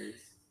monitors.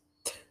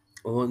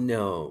 well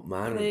no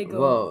There you go.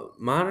 well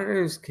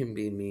monitors can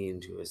be mean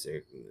to a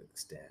certain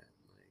extent,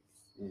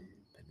 like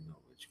depending on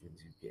which ones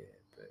you get,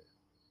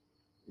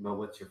 But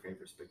what's your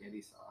favorite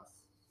spaghetti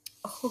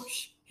sauce?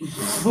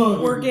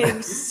 Oh, we're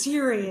getting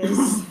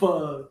serious.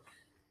 Fuck.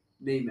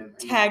 Name it.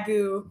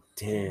 Tagu.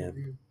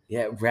 damn.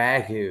 Yeah,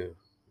 ragu.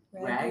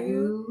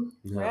 Ragu?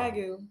 No.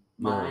 Ragu.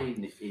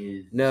 Mine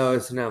is. No,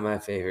 it's not my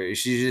favorite.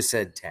 She just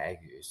said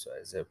tagu, so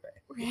I said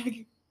ragu.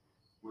 Ragu.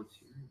 What's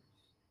yours?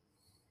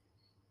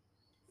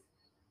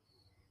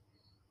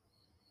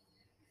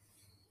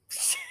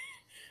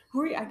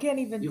 I can't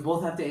even. You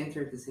both have to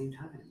answer at the same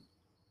time.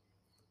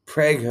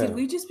 Prego. Did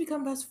we just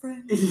become best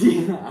friends?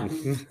 Yeah.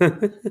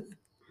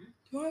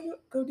 Do you want to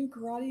go do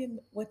karate in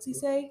what's he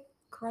say?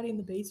 Karate in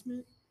the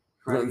basement?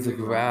 The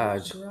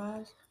garage.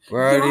 Garage.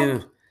 We're already Yo.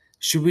 in.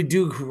 Should we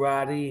do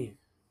karate?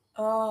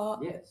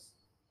 Yes.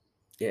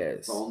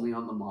 Yes. But only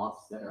on the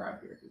moths that are out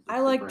here. 'cause they're I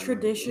like super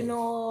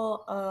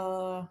traditional.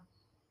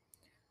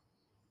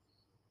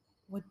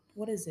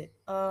 What is it?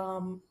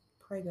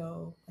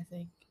 Prego. I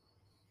think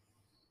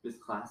Just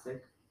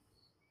classic.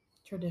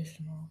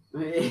 traditional.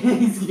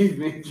 Excuse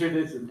me,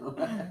 traditional.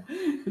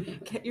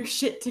 Get your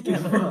shit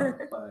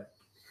together. But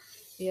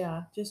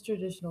Yeah, just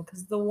traditional.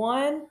 Cause the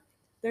one,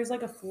 there's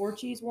like a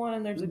 4-cheese one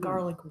and there's a Mhm.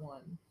 garlic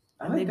one.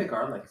 I And like they- the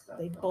garlic stuff.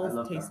 They though. I both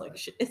love taste garlic. like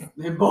shit.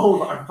 They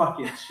both are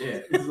fucking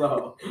shit.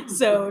 So.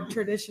 So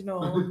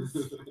traditional.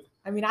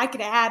 I mean, I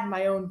could add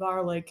my own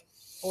garlic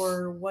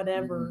or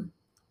whatever,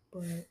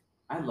 but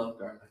I love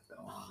garlic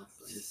though,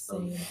 honestly. It's so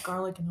same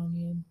garlic and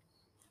onion.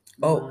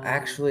 Oh,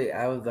 actually,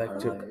 I would like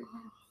to. Garlic.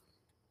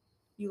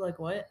 You like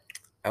what?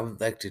 I would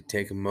like to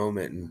take a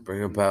moment and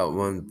bring about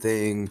one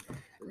thing,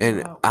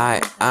 and About I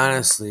what?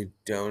 honestly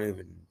don't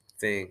even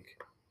think.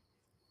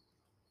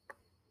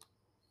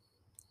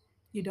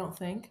 You don't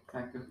think?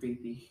 Crack of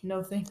pee-pee.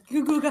 No think.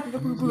 Google got the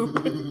boo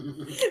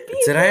boo.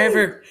 Did I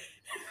ever?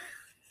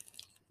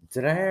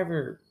 Did I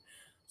ever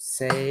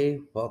say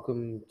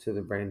welcome to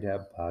the Brain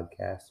Dad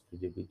podcast, or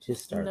did we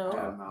just start? No. I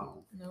that? don't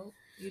know. No,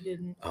 you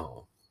didn't.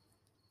 Oh,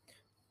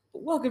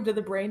 Welcome to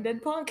the Brain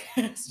Dead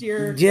podcast.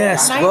 You're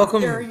yes,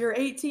 welcome. You're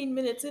 18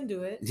 minutes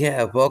into it.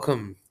 Yeah,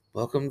 welcome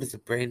to the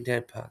Brain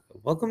Dad podcast.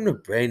 Welcome to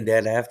Brain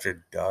Dad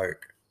After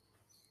Dark.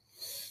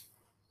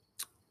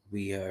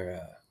 We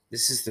are.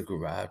 This is the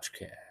Garage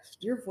Cast.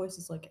 Your voice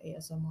is like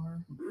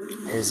ASMR.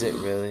 Is it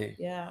really?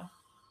 Yeah,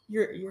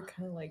 you're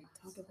kind of like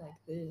talking like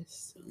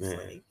this. So it's Yeah.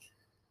 like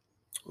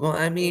Well,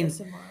 I mean,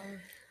 ASMR.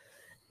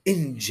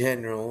 in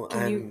general,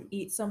 Can you I'm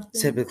eat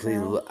something? typically.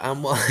 Kyle?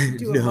 I'm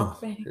Do a no,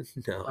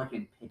 mukbang? no,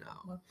 Fucking pig.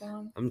 no.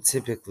 Mukbang? I'm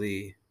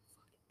typically.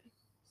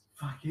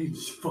 Fucking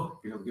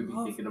fuck. Don't get me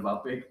Oh. thinking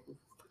about pickles.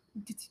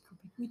 Did you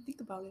make me think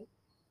about it?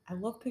 I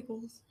love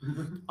pickles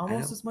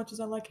almost don't- as much as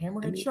I like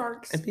hammerhead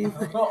sharks. I mean,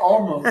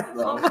 Almost.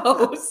 Though.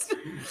 Almost.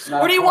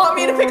 Not What do you want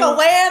me to pick? A quite.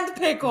 land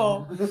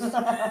pickle?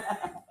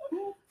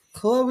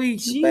 Chloe,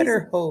 Jesus. you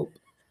better hope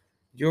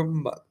your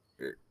mother.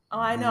 Oh,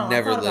 I know.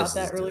 Never I thought about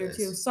listens that to earlier this.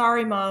 too.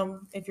 Sorry,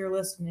 Mom, if you're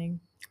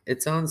listening.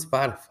 It's on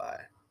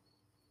Spotify.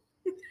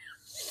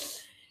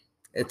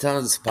 It's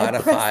on pressed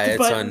Spotify. the It's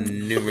button.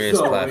 on numerous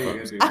So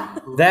platforms. weird.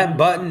 That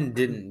button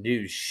didn't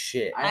do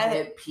shit. I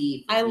hit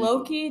pee. for I pee-pee.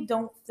 low-key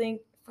don't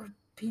think for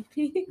pee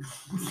pee.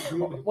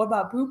 What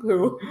about poo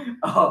poo?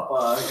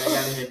 Oh fuck! I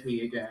gotta hit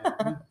pee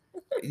again.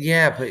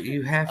 Yeah, but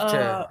you have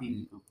to.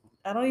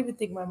 I don't even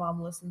think my mom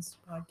listens to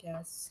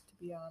podcasts, to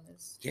be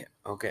honest. Yeah.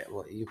 Okay.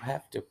 Well, you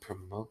have to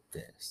promote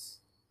this.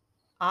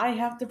 I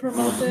have to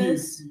promote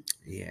this.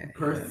 Yeah.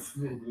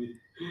 Personally.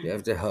 You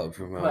have to help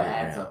promote Put it.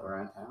 ads Yeah. up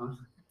around town.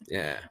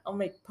 Yeah. I'll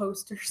make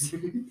posters.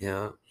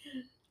 Yeah.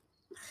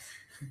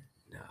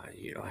 No,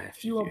 you don't have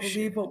to. You won't do believe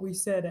shit. what we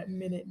said at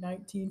minute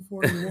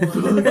 1941.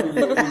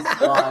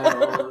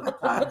 Wild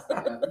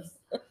timestamps.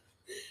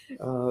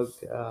 Oh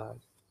God.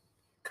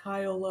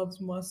 Kyle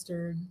loves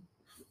mustard.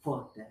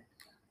 Fuck that.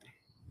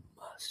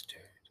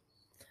 Mustard.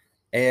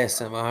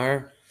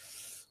 ASMR.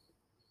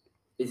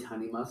 Is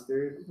honey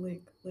mustard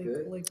Lick, lick,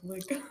 Good. lick,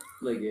 lick.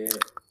 like it?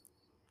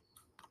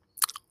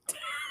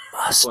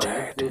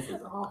 Mustard. This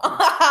is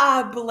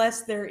awful.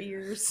 Bless their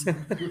ears.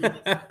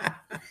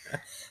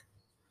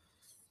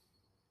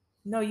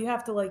 No, you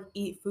have to like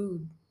eat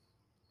food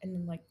and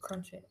then like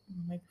crunch it in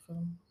the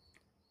microphone.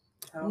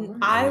 How it works.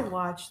 I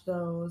watch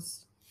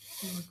those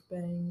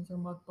mukbangs or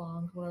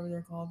mukbangs, whatever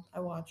they're called. I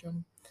watch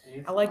them.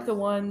 I like the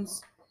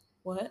ones.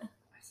 What? I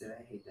said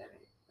I hate that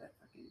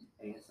fucking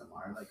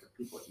ASMR. Like if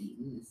people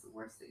eating, it's the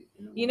worst thing.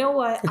 In the You know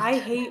world. what? I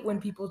hate when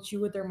people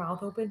chew with their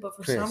mouth open, but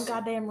for some Chris.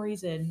 goddamn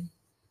reason,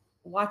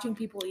 watching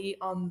people eat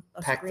on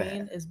a Pack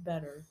screen that. is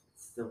better.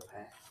 It's still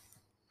packed.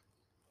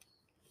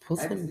 Pull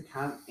I some. just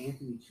count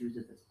Anthony chews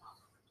at this mouth.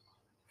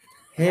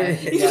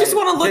 Hit You just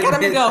want to look at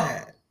him and go,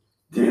 that.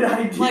 Dude,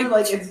 I do. Like,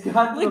 Like, it's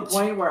got to the like-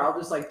 point where I'll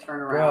just like turn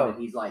around Bro.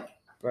 and he's like,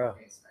 Bro,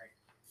 okay, sorry.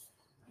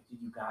 Dude,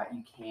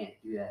 you can't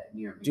do that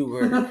near me. do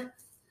work.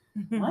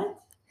 What?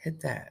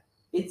 Hit that.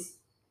 It's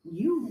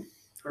you.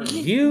 First.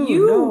 You.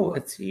 You. No,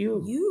 it's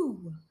you.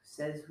 You.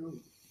 Says who?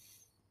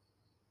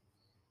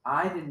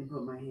 I didn't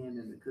put my hand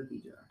in the cookie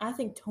jar. I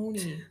think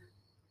Tony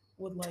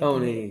would like it.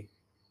 Tony.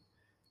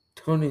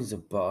 Tony's a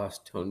boss.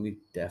 Tony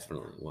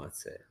definitely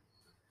wants it.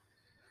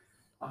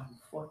 I'm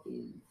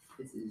fucking.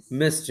 This is.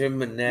 Mr. You're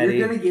Minetti.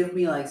 gonna give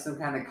me like some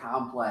kind of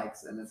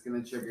complex, and it's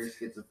gonna trigger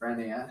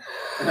schizophrenia.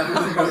 And I'm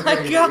gonna go Oh my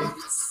crazy. god.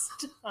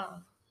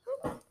 Stop.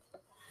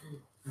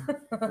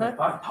 Like,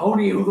 fuck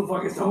Tony. Who the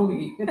fuck is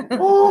Tony?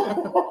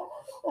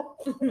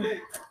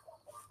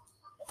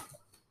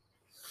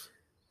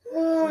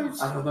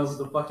 I don't know who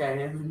the fuck I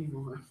am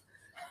anymore.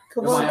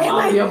 Come Am on,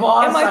 I a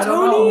boss? Am I don't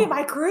Tony? know. Am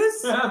I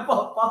Chris? Fuck.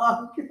 come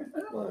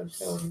on,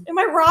 Tony. Am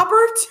I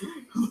Robert?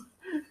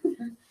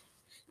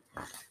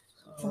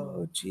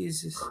 Oh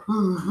Jesus!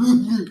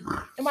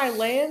 Am I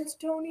Lance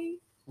Tony?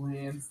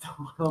 Land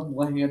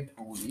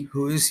Tony.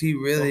 Who is he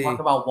Don't really? talk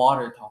about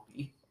water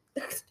Tony.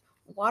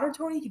 Water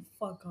Tony can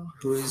fuck off.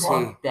 Who is he?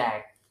 Fuck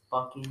that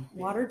fucking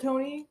Water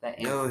Tony? that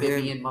No,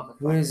 amphibian him. motherfucker.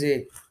 Who is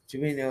he?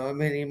 Do we know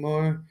him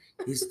anymore?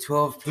 He's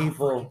 12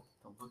 people.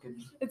 Don't look at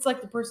me. It's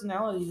like the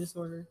personality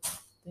disorder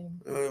thing.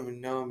 I don't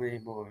even know him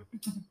anymore.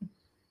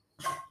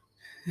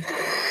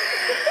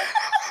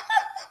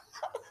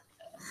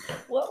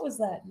 What was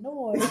that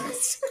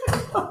noise?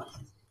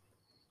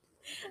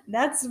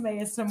 That's some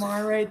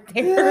ASMR right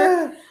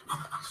there.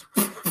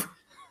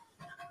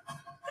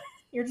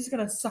 You're just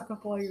gonna suck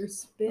up all your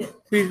spit.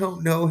 We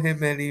don't know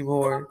him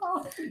anymore.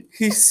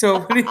 He's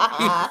so many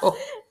people.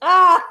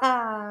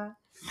 Ah!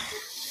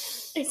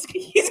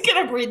 He's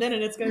gonna breathe in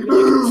and it's gonna be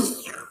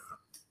like.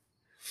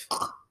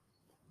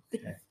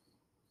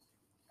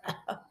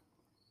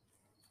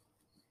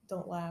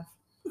 Don't laugh.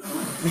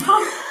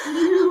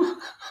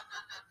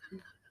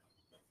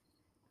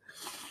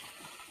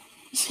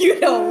 You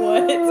know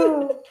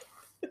what?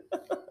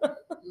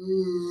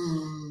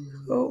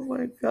 Oh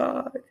my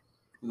god.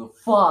 The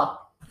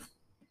fuck.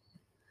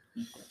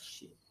 Eat that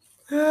shit.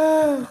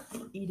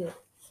 Eat it.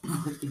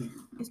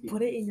 Just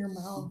put it in your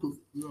mouth.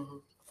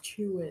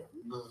 Chew it.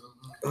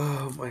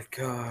 Oh my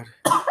god.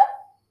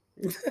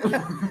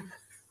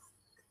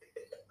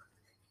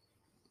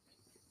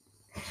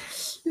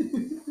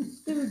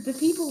 Dude, the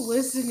people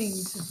listening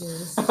to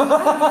this.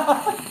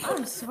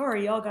 I'm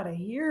sorry, y'all gotta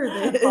hear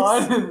this.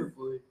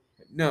 Honestly.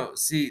 No,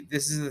 see,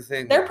 this is the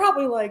thing. They're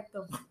probably like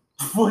the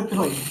What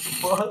the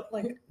fuck?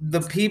 like.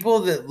 The people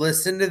that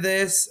listen to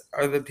this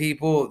are the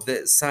people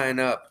that sign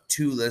up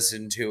to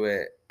listen to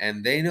it,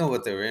 and they know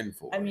what they're in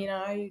for. I mean,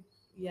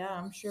 yeah,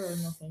 I'm sure.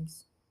 No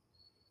thanks.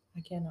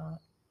 I cannot.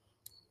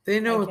 They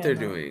know I what they're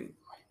cannot. doing.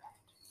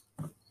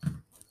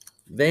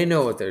 They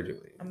know what they're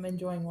doing. I'm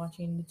enjoying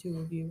watching the two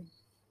of you.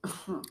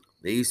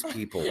 These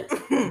people.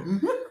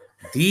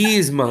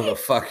 These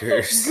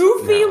motherfuckers.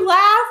 Goofy No.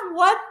 laugh.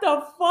 What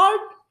the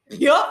fuck?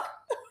 Yup.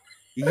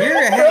 No.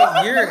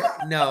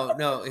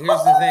 Here's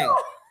the thing.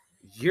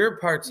 You're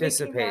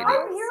participating.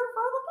 I'm here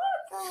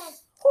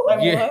for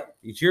the podcast.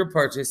 You're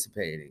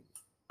participating.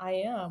 I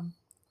am.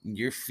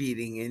 You're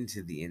feeding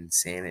into the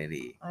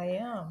insanity I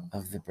am.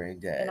 of the brain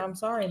dead And I'm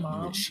sorry,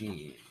 Mom.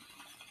 machine.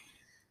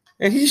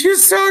 And you're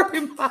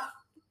sorry, Mom.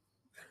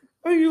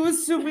 Are you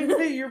assuming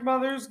that your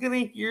mother's gonna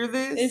hear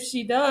this? If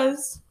she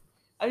does,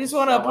 I just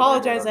want to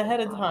apologize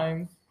ahead of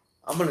time.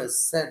 I'm gonna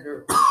send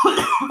her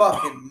a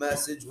fucking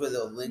message with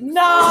a link.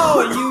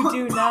 No, you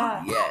do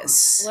not.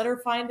 Yes. Let her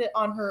find it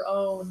on her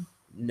own.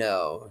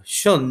 No,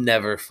 she'll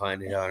never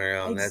find it on her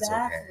own. That's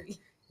okay. Exactly.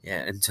 Yeah,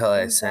 until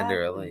I send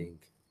her a Exactly. link.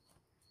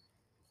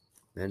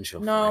 Then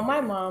she'll No, find my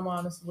it. mom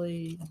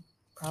honestly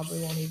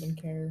probably won't even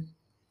care.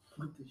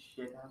 What the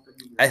shit happened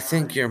to your I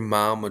think eye? your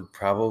mom would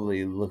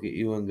probably look at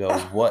you and go,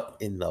 "What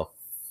in the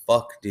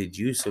fuck did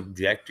you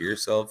subject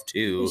yourself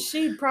to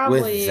She'd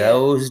probably with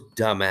those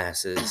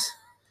dumbasses?"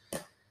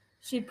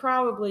 she'd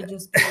probably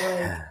just be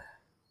like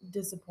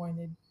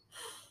disappointed,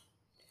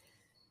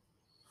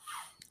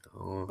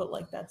 Oh, but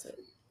like that's it.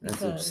 that's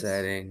because-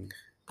 upsetting.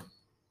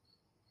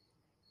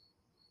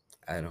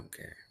 I don't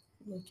care.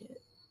 Lick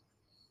it.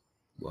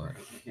 What?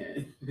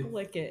 Okay.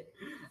 Lick it.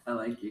 I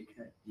like your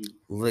cut.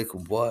 Lick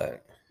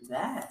what?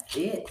 That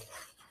it.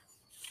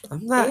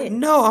 I'm not. It.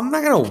 No, I'm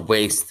not gonna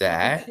waste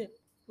that. Shit.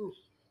 Ooh,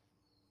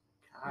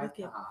 lick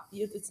it.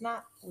 It's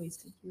not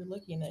wasted. You're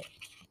licking it.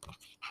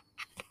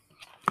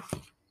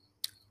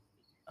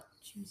 Oh,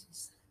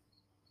 Jesus.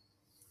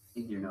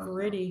 In your nose.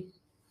 Gritty.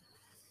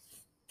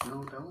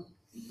 No, don't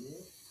eat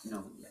it.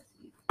 No, yes,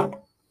 eat it.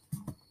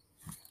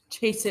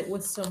 Chase it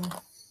with some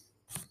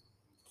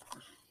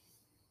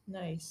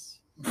nice.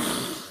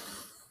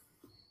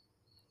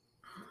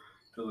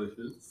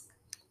 Delicious.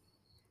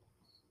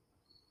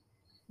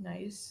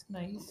 Nice.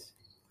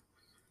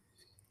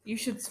 You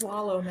should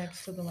swallow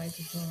next to the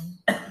microphone.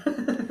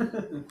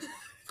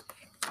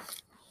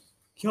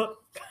 Yuck.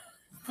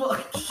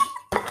 Fuck.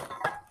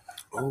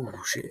 Oh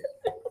shit.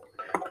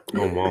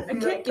 Oh, mom. I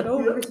can't get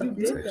over if you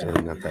It's did actually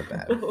that. not that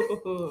bad.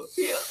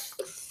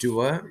 Do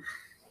what?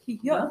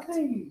 Yuck.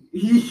 Nothing.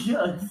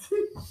 Yes.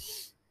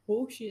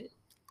 Oh shit.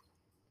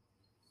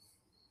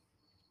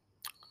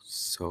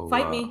 So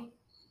Fight me.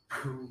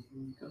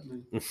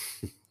 Coming.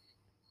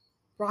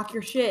 Rock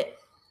your shit.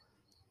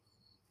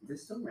 Is it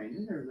still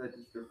raining or is that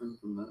just dripping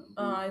from the?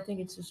 I think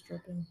it's just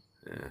dripping.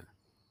 Yeah.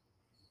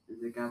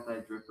 Is it got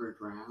that dripper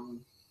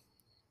drown?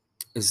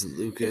 Is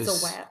Lucas?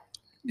 It's a whap.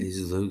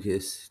 Is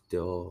Lucas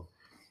still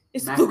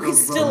Is Macaroni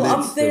Lucas still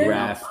amidst up the there?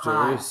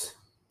 rafters?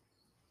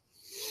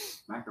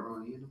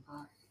 Macaroni in a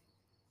pot?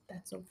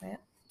 That's a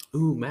whap.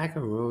 Ooh,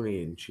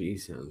 macaroni and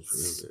cheese sounds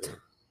really good.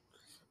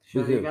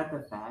 Sure, We you can, got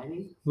the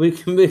fatty? we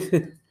can make.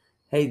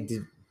 Hey,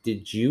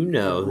 Did you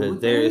know The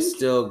that there is bootleg?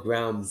 still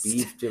ground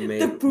beef to make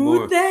The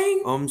more? food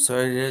thing? Oh, I'm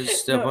sorry. Did I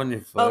just step No, on your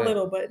A foot?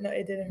 little, but no,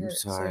 it didn't I'm hurt.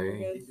 So we're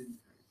sorry.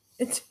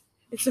 good.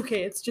 It's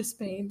okay. It's just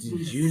pain.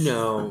 Did you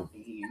know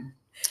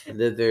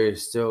that there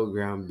is still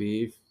ground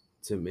beef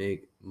to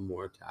make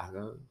more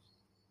tacos?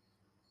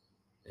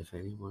 If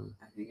anyone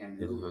I think I is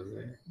know.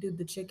 hungry. Dude,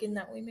 the chicken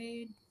that we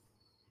made,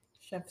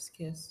 chef's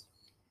kiss.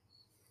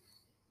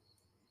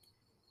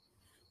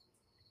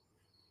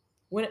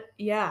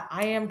 Yeah,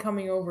 I am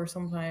coming over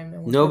sometime.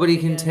 And we'll Nobody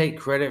cooking can again. take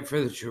credit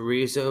for the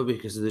chorizo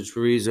because the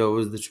chorizo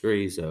was the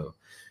chorizo.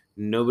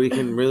 Nobody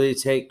can really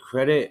take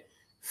credit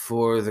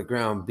for the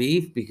ground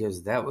beef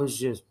because that was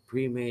just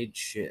pre-made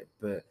shit.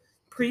 But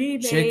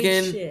pre-made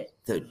chicken, shit.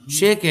 the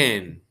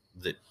chicken.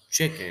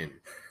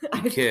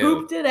 I killed.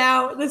 pooped it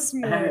out this I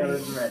morning.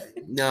 was ready.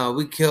 No,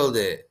 we killed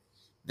it.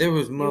 There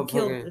was You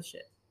killed the motherfucking.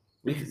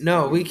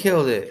 shit. We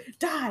killed it.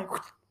 Die.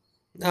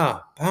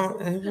 No,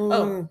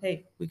 Oh,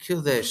 hey. we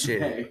killed that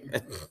shit. Hey.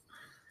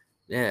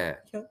 Yeah,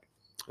 Kill-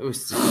 it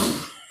was.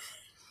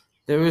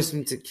 There was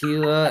some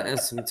tequila and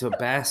some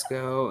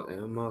Tabasco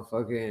and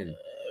motherfucking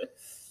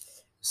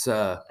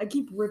I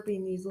keep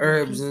ripping these little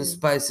herbs and pieces.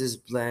 spices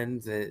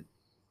blend that.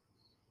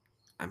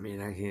 I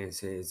mean, I can't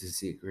say it's a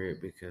secret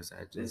because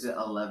I Is just it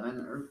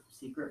 11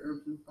 secret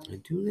herbs and I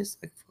spices? do this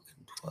like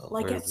fucking 12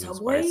 Like at herbs and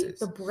Subway, spices.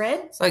 the bread,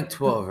 It's like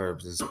 12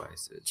 herbs and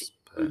spices.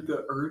 But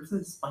The herbs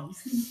and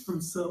spices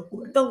from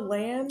Subway. the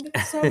land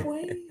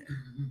Subway.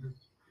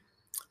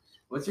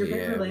 What's your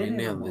favorite yeah, we land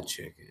nailed animal? the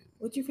chicken.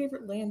 What's your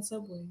favorite land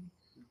Subway?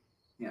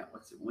 Yeah,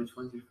 which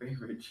one's your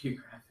favorite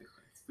geographically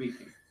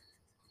speaking?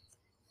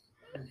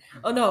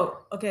 Oh no.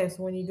 Okay,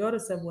 so when you go to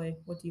Subway,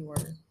 what do you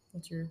order?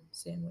 What's your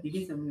sandwich? You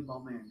get some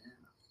meatball marinara.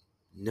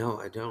 No,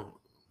 I don't.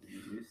 You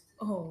used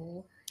to.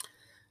 Oh,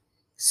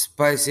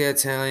 Spicy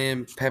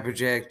Italian, pepper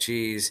jack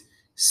cheese,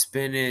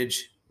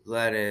 spinach,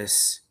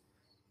 lettuce,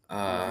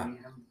 What do you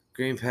have?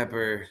 green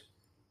pepper,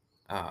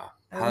 I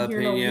don't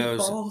hear no jalapenos,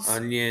 meatballs.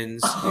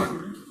 onions,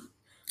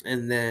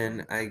 and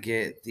then I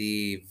get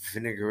the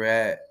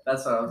vinaigrette.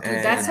 That's what I was dude,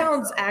 And- that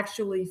sounds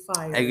actually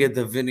fire. I get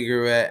the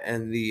vinaigrette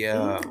and the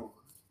Ew.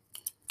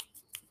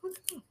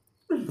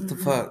 what the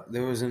fuck?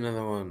 There was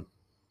another one.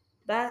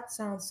 That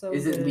sounds so.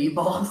 Is it good.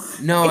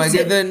 meatballs? No, I Is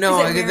get it- the no,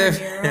 is it I get their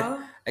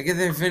marinara? I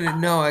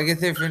get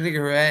their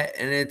vinaigrette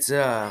and it's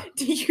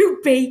Do you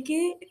bake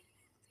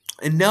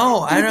it?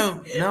 no, I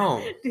don't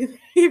know. Do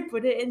they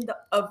put it in the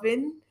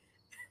oven?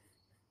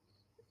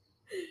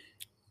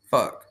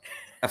 Fuck.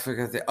 I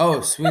forgot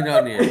the sweet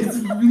onion. It's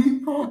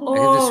meatballs.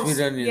 Oh,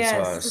 sweet onion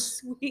yes, sauce. The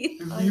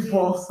sweet onion.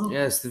 Meatballs.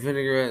 Yes, the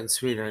vinaigrette and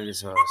sweet onion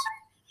sauce.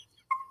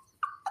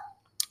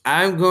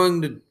 I'm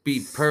going to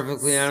be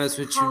perfectly honest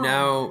with you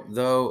now,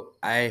 though.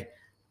 I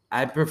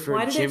prefer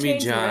Why did it Jimmy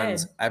change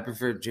John's. red? I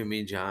prefer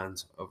Jimmy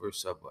John's over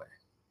Subway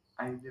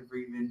I've never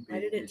even been. Why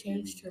did to it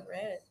change to Jimmy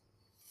red?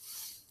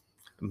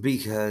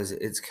 because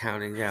it's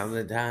counting down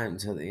the time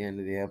till the end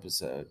of the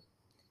episode.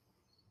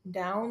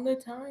 Down the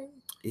time.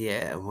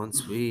 Yeah, once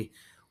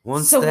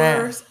so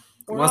that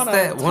we're once on a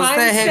that- once time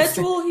that hits-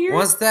 schedule here.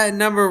 once that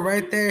number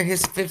right there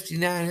hits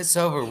 59, it's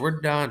over. We're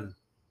done.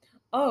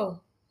 Oh,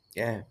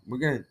 Yeah, we're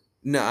gonna.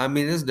 No, I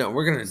mean it's done.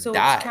 We're gonna so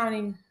die. it's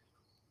counting.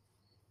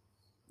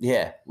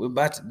 Yeah, we're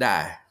about to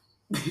die.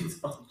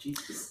 Oh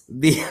Jesus!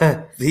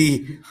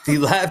 The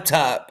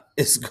laptop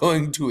is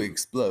going to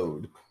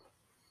explode.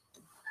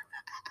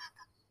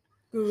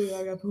 Ooh,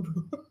 I got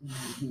poo-poo.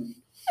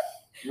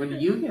 What do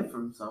you get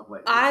from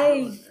Subway?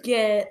 I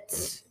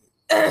get.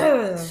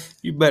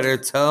 You better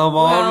tell them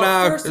all Well,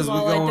 now first because of we're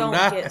all, I going don't to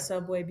die. get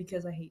Subway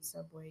because I hate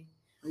Subway.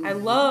 I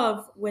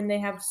love when they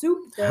have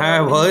soup. Though, All right,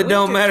 in well, the it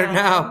don't matter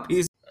wintertime. now.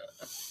 Peace.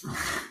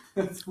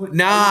 What-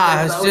 Nah, I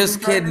that's was what just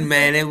you're trying to kidding,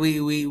 say? man.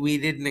 We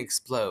didn't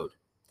explode.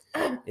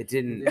 It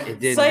didn't. It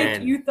didn't Psych,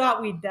 end. you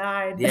thought we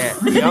died. Yeah,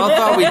 y'all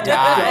thought we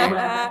died.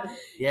 Dumbass.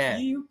 Yeah,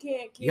 You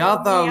can't kill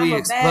y'all thought me. we I'm a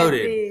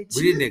exploded. Bad bitch.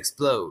 We didn't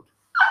explode.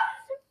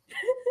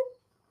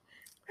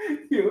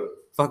 You-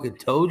 Fucking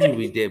told you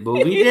we did, but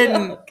we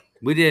didn't.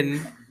 We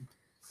didn't.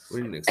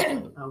 We didn't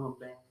explode. I'm a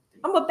bad.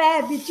 I'm a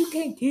bad bitch. You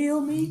can't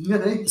kill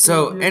me.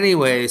 So,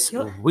 anyways,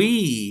 Yep.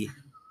 we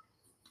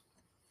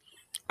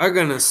are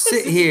gonna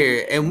sit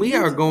here and we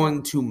are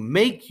going to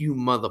make you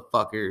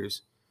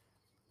motherfuckers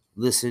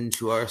listen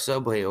to our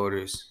Subway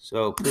orders.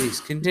 So please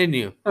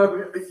continue.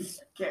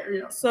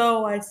 Carry on.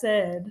 So I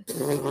said,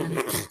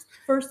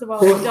 first of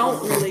all, I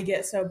don't really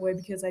get Subway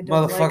because I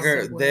don't like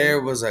Motherfucker, Subway. there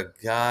was a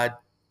a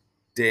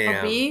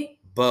goddamn bee,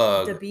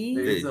 bug the bee.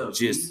 There's that a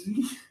just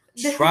bee.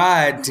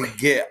 tried to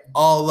get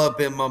all up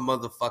in my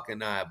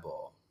motherfucking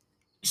eyeball.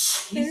 There's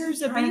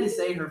She's a trying bee. to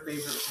say her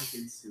favorite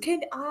fucking soup.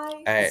 Can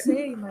I Alright.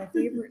 say my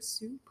favorite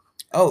soup?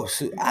 Oh,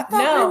 so I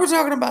thought No. we were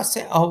talking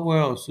about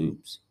we're on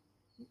soups.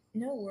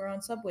 No, we're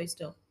on Subway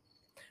still.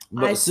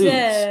 But I soups.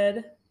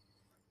 said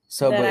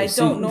Subway that I soups.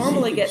 don't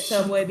normally get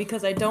Subway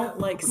because I don't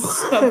like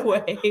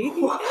Subway.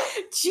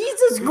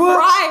 Jesus What?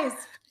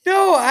 Christ!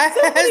 No, I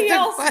Somebody asked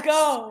else the question.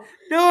 go.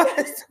 No, I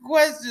asked the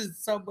question.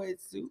 Subway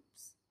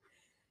soups.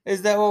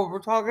 Is that what we're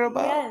talking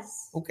about?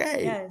 Yes.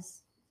 Okay.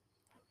 Yes.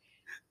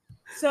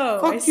 So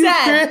Fuck I you,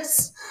 said,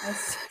 Chris.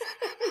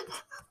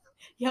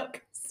 yuck,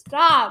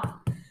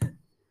 stop.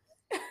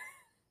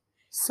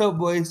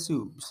 Subway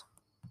soups.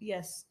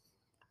 Yes,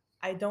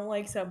 I don't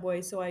like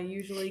Subway, so I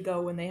usually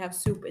go when they have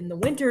soup in the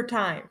winter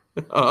time.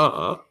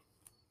 I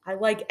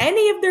like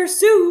any of their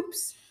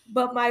soups,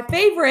 but my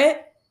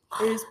favorite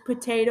is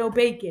potato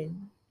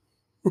bacon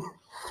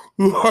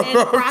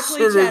and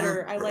broccoli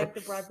cheddar. I like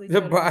the broccoli The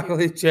cheddar.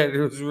 broccoli too.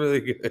 cheddar was really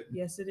good.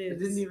 Yes, it I is.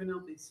 didn't even know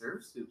they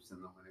serve soups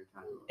in the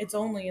wintertime. It's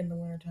only in the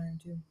wintertime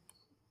too,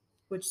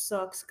 which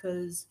sucks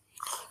because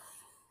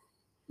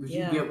Would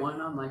yeah. you get one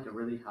on like a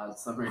really hot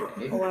summer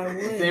day? Oh, I would.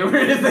 If they were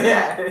if they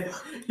had it.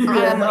 You'd be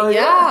like, "Oh,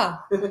 yeah.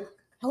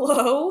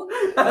 Hello.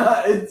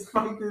 It's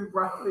fucking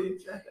broccoli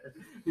cheddar.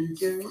 Are you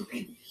kidding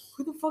me?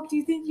 Who the fuck do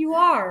you think you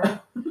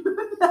are?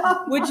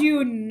 Would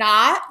you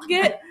not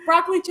get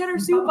broccoli cheddar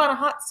soup on a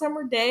hot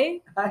summer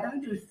day? I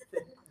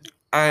understand.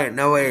 All right,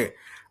 no wait.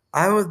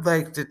 I would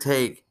like to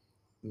take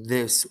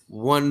this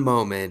one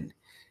moment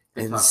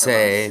To and talk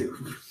say about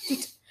soup.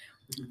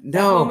 That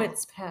no.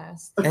 moment's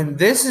passed. And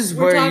this is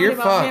We're where talking you're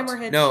about fucked.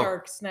 hammerhead No,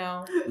 sharks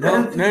now.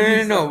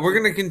 no. We're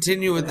gonna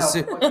continue with the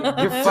soup.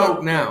 You're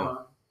fucked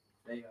now.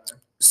 They are.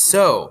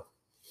 So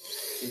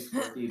It's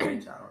 50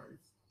 bench hours.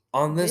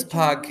 on this Bitch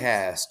hours?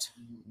 podcast,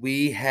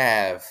 we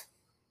have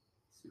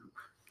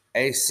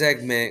a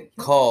segment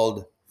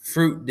called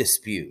Fruit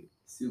Dispute.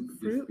 Soup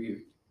Fruit?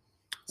 dispute.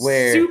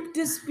 Where Soup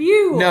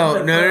dispute.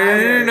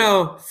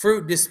 No.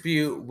 Fruit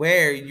dispute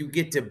where you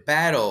get to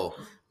battle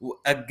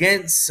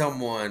against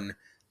someone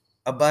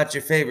about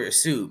your favorite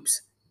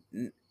soups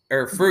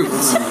or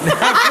fruits,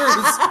 not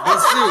fruits, but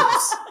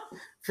soups.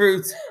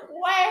 Fruits,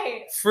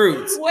 Wait.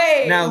 fruits.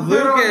 Wait. Now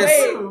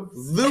Wait.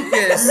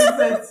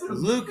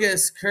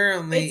 Lucas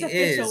currently It's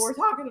official. is We're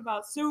talking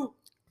about soup.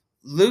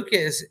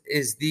 Lucas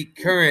is the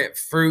current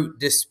fruit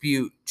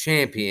dispute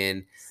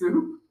champion.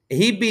 Soup.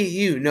 He beat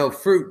you. No,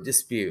 fruit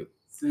dispute.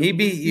 He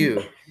beat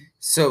you.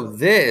 So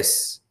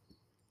this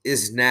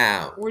is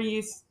now Were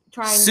you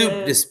trying soup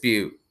to?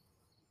 dispute.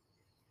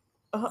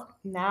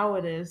 Now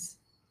it is.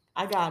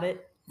 I got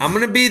it. I'm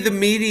gonna be the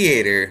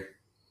mediator.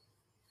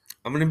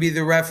 I'm gonna be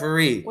the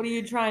referee. What are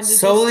you trying to?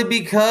 Solely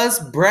because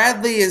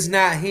Bradley is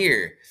not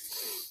here.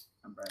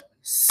 I'm Bradley.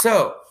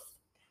 So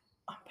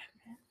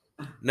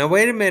now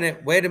wait a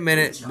minute. Are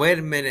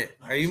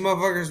you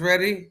motherfuckers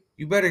ready?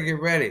 You better get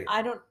ready.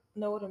 I don't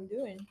know what I'm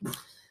doing.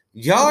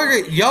 Y'all are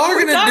We're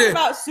gonna talking do.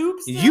 about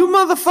soups. Still? You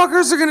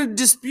motherfuckers are gonna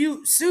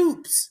dispute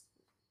soups.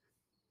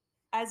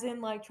 As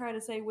in, like, try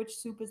to say which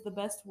soup is the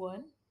best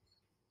one.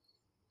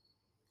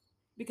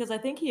 Because I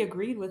think he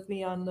agreed with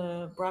me on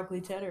the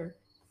broccoli cheddar.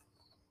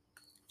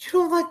 You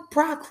don't like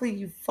broccoli,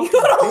 you fucking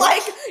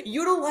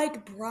You don't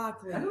like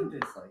broccoli. I don't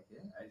dislike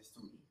it. I just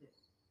don't eat it.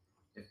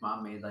 If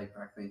mom made like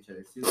broccoli and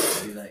cheddar soup,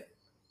 I'd be like,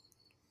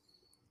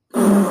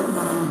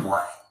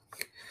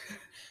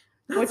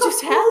 What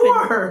just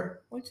happened?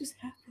 What just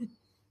happened?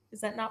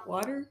 Is that not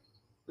water?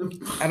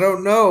 I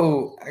don't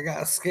know. I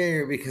got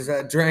scared because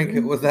I drank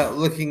it without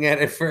looking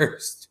at it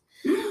first.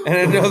 And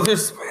I know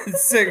there's been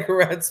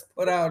cigarettes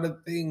put out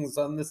of things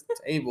on this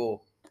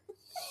table.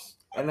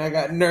 And I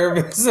got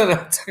nervous and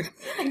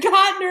I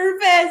got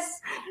nervous.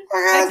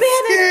 got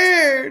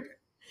scared.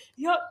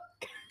 Yup.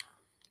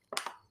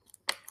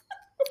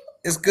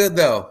 It's good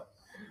though.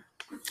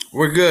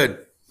 We're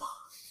good.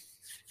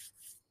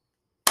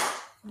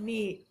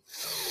 Neat.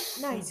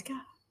 Nice guy.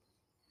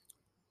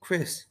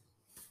 Chris.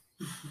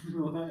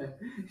 What?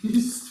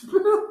 You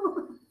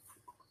spilled.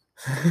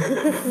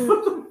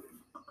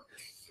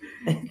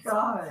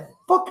 God.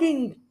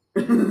 Fucking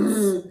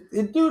dude,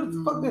 it's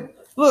fucking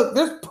look,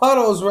 there's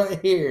puddles right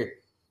here.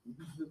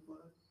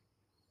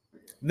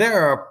 There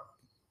are.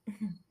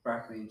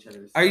 Broccoli and cheddar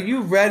soup. Are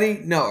you ready?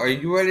 No, are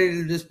you ready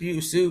to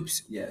dispute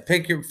soups? Yes.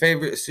 Pick your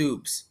favorite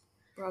soups.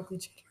 Broccoli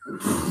cheddar.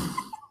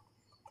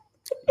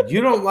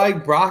 You don't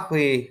like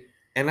broccoli,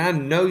 and I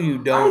know you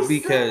don't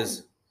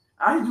because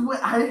I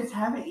just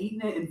haven't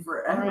eaten it in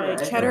forever. All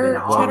right, I've cheddar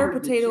been offered the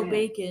potato chance.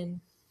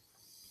 bacon.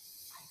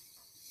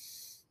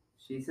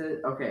 She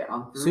said, okay,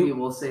 on 3, Soup.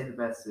 we'll say the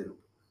best soup.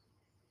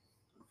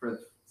 For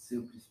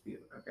soup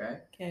dispute, okay?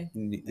 Okay.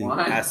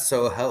 What?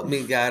 so help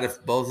me God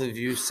if both of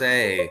you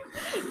say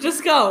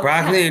Just go.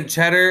 broccoli and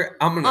cheddar,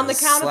 I'm On gonna the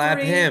count slap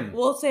of 3, him.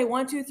 we'll say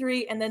 1, 2,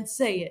 3, and then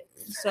say it.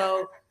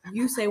 So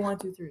you say 1,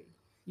 2, 3.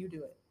 You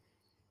do it.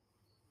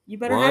 You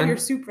better have 1, your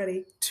soup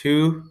ready.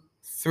 2,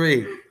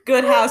 3.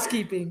 Good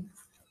housekeeping.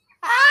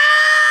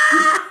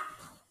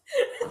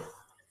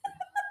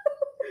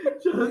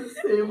 Just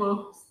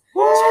Stamos.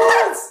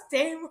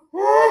 Damn.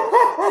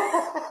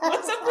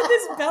 What's up with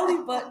this belly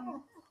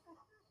button?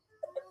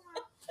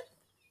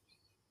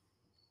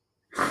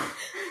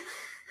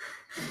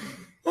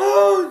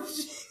 Oh,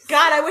 jeez.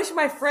 God, I wish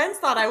my friends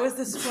thought I was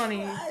this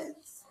funny.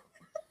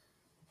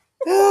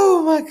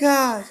 Oh my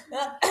God.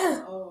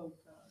 Oh,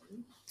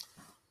 God.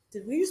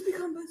 Did we just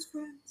become best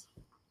friends?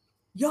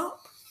 Yup.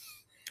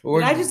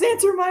 We're- Did I just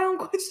answer my own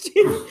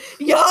question?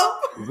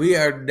 Yup. We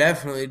are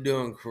definitely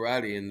doing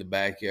karate in the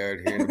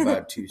backyard here in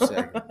about 2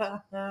 seconds.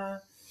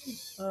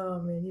 Oh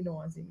man, you don't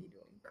want to see me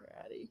doing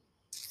karate.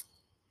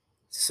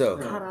 So,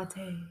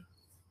 Karate.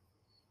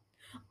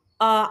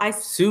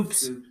 soups.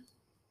 Soup.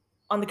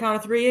 On the count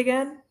of 3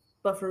 again,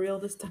 but for real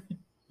this time.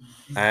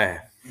 All right.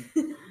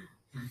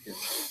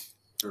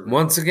 For real.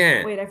 Once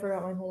again, Wait, I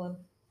forgot mine. Hold on.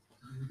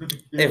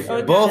 if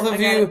Oh, both got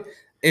of it, I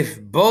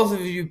got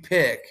you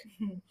pick,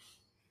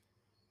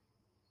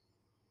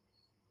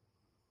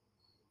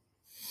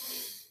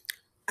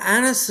 I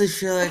honestly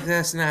feel like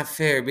that's not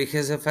fair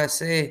because if I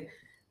say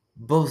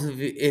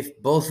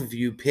if both of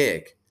you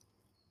pick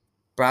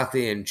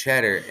broccoli and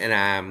cheddar and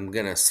I'm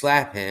gonna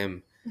slap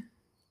him,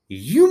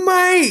 you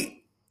might.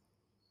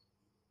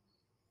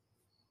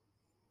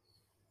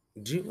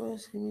 Do you want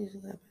to see me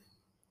slap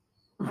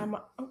him?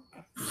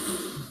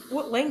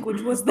 What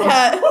language was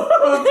that?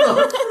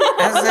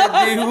 I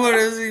said, do you want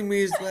to see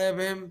me slap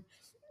him?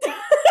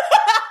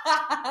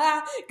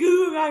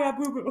 Goo gaga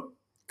boo boo.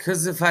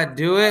 Because if I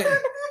do it,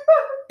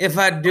 I'm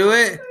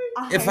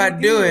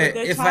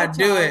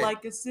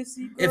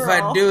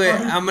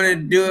gonna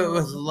do it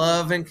with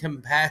love and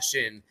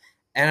compassion,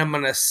 and I'm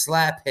gonna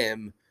slap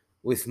him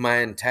with my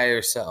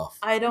entire self.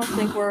 I don't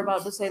think we're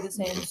about to say the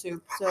same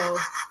soup, so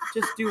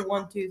just do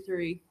 1, 2,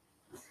 3.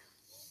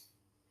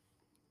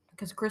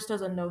 Because Chris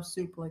doesn't know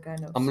soup like I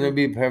know. I'm gonna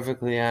be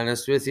perfectly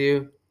honest with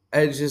you.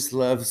 I just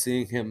love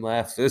seeing him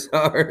laugh this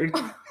hard.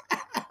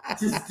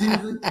 Just do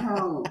the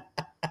count.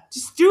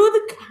 Just do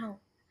the count.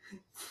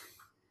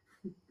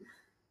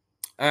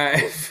 All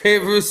right,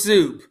 favorite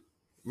soup,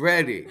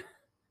 ready,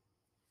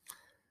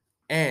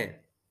 and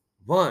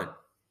 1,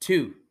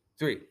 2,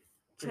 3.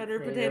 Cheddar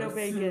potato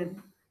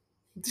bacon.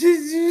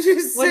 Did you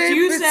just What'd say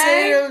you potato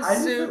say? I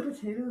just soup?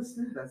 said potato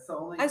soup. That's the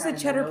only I said kind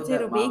cheddar know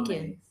potato that Mom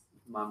bacon. makes.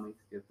 Mom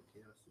makes good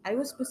potato soup. I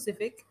was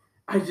specific.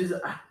 I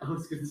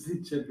was gonna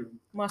say cheddar.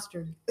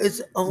 Mustard.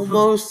 It's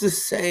almost the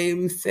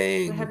same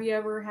thing. Have you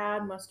ever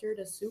had mustard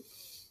as soup?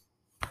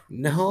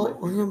 No,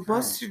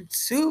 mustard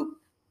soup.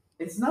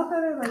 It's not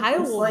that I like.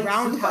 Kyle it's will like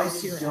roundhouse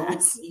soup. I your just don't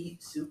ass.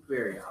 eat soup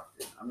very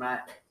often. I'm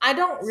not. I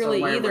don't really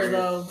Somewhere either, where-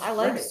 though. I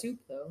like Right. soup,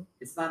 though.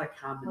 It's not a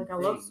common. Like, I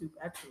thing. love soup,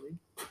 actually.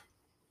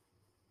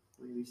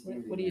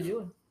 What are you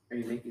doing? Are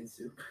you making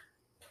soup?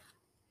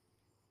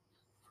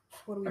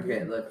 What are we Okay,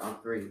 doing? look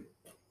on 3.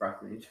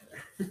 Broccoli and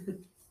cheddar.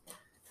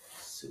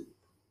 Soup.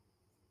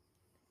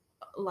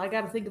 I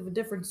gotta think of a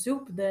different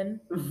soup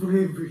then.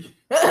 Then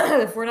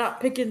If we're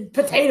not picking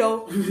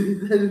potato.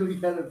 we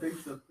gotta pick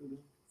something.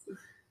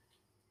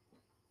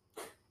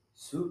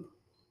 Soup.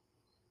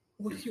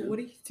 What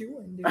are you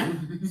doing, dude?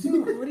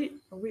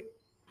 Are we?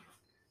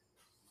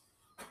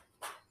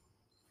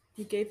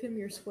 You gave him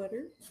your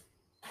sweater?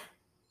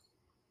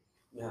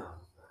 No.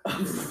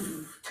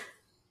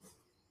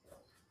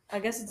 I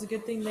guess it's a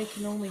good thing they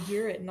can only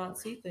hear it and not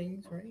see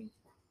things, right?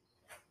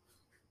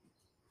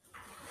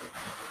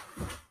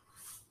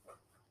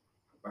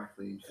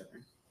 Broccoli and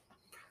cheddar.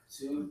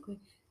 Broccoli,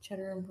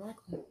 cheddar and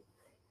broccoli.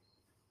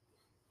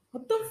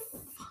 What the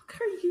fuck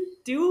are you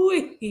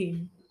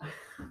doing?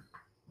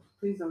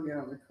 Please don't get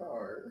on the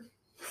car.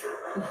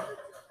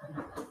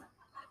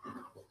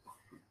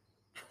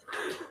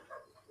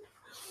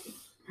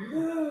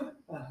 I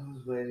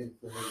was waiting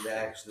for him to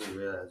actually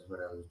realize what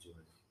I was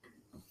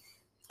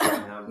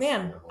doing.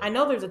 Man, I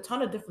know there's a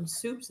ton of different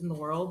soups in the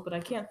world, but I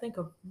can't think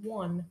of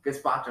one.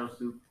 Gazpacho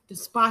soup.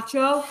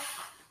 Gazpacho?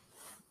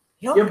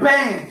 Yup. You're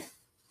banned.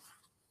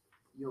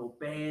 You're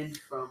banned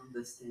from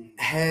the stand.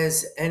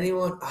 Has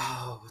anyone?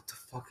 Oh, what the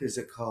fuck is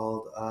it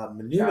called?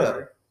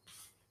 Menudo.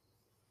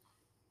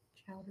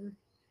 Chowder.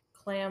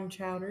 Clam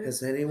chowder.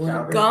 Has anyone? Chowder.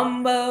 Ever,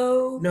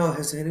 Gumbo. no,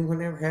 has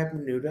anyone ever had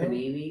menudo?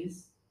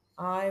 Paninis.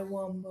 I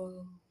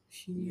wumbo.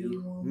 She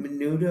You. wumbo.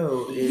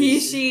 Menudo He,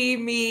 is she,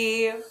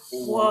 me.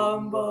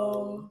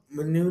 Wumbo.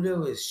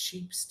 menudo is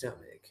sheep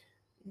stomach.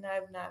 No,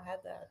 I've not had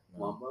that.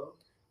 No. Wumbo.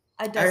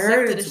 I I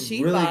heard dissected a it's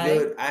sheep really eye.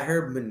 good. I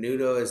heard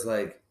menudo is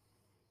like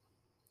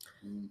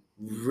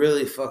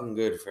really fucking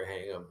good for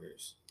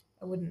hangovers.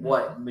 I wouldn't know.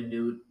 What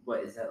menu?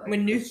 What is that like?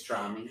 Menu-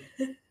 Pastrami.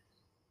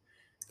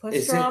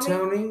 Is it Pastrami?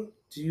 Tony?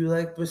 Do you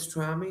like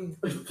pastrami?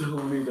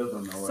 Tony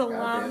doesn't know a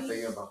goddamn Salami.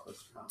 thing about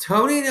pastrami.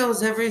 Tony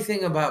knows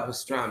everything about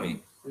pastrami.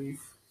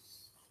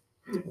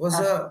 What's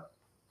up?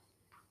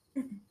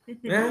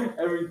 Yeah?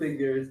 Everything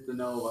there is to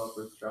know about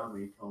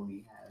pastrami,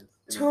 Tony has. in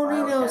a Tony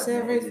file knows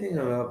cabinet in his everything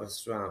head. about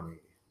pastrami.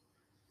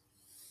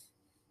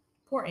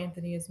 Poor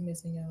Anthony is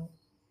missing out.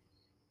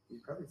 He's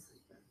probably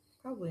sleeping.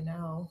 Probably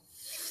now.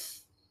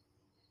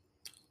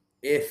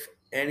 If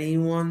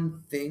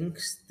anyone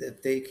thinks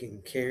that they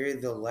can carry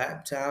the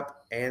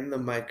laptop and the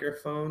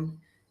microphone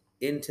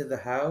into the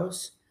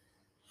house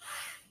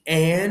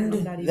and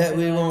I'm not even that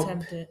we gonna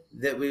won't attempt it.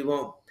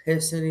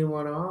 piss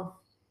anyone off,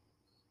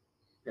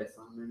 Piss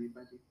on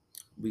anybody?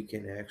 we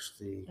can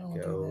actually I won't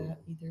do go. that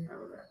either. I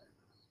would rather.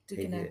 We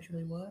take can it.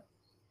 actually what?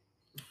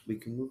 We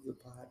can move the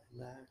pot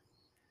and that.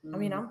 I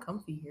mean, I'm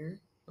comfy here.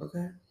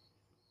 Okay.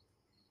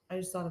 I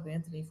just thought of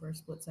Anthony for a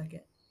split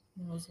second.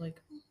 And I was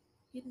like,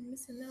 you're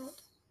missing out.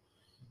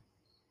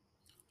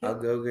 I'll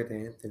go get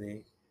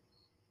Anthony.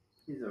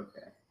 He's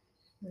okay.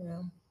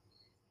 Yeah.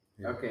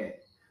 Yeah. Okay,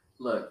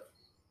 look.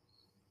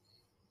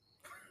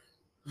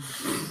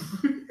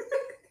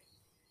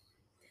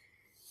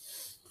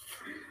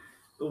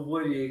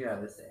 What do you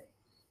gotta say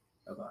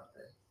about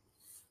this?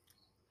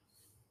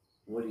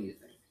 What do you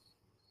think?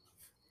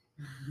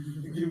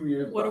 Give me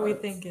your What are we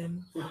thoughts.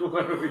 thinking?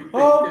 What are we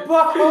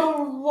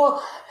thinking?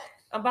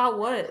 About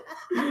what?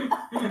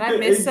 Did I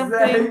miss something?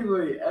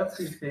 Exactly,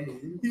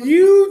 everything.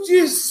 You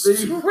just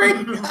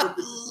straight up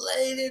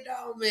laid it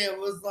on me. It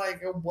was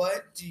like,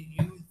 what do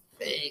you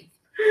think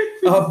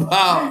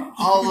about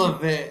all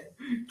of it?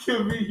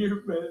 Give me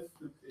your best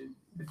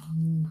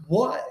opinion.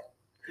 What?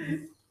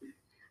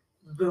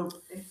 The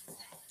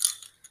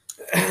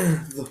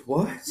The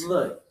what?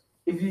 look,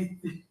 if you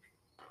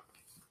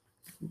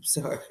I'm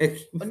sorry. I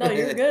keep Oh, no,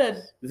 you're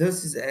good.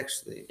 This is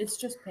actually. It's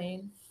just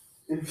pain.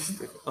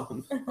 Oh,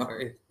 I'm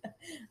sorry.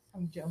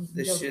 I'm joking.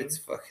 This shit's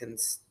fucking.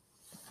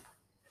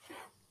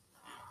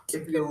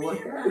 if you look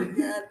at it,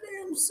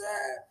 Goddamn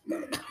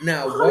sad.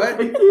 Now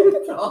what? I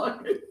can't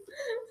talk.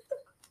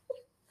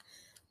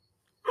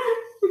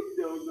 I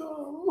don't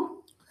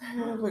know. I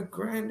have a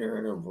grinder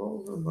and a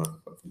roller in my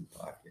fucking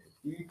pocket.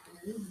 You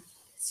can.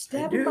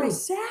 Stabbing my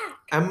sack.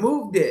 I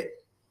moved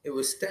it. It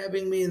was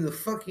stabbing me in the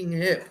fucking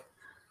hip.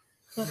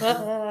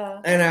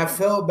 And I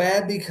felt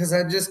bad because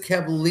I just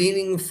kept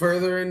leaning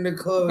further into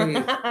Chloe.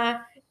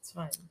 It's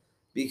fine.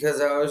 Because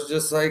I was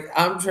just like,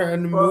 I'm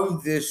trying to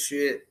move this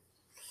shit.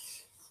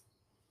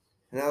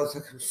 And I was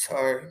like, I'm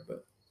sorry,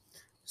 but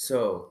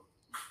so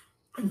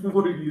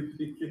What are you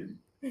thinking?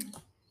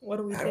 What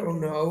are we I thinking?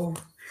 don't know.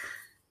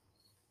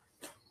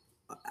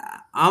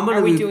 I'm Are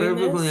gonna we be doing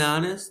perfectly this?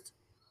 honest.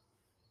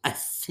 I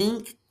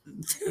think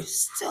there's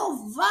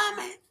still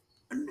vomit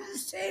under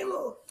this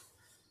table.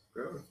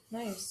 Bro.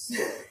 Nice.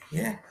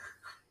 Yeah.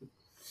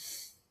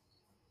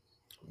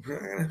 We're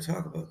not gonna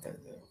talk about that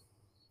though.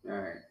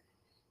 Alright.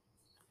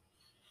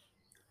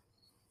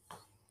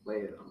 Lay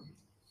it on me.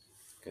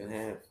 Go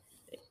ahead.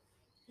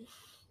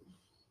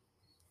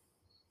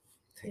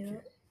 Take Yeah.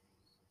 it.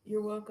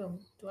 You're welcome.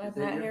 Do I have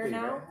Is that hat your hair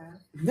now?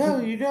 favorite No,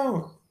 you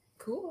don't.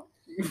 Cool.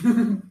 hat?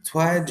 That's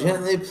why I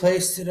gently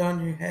placed it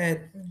on your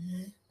head.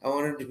 Mm-hmm. I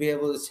wanted to be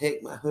able to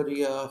take my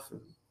hoodie off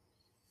and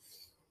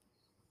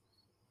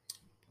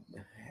put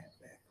my hat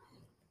back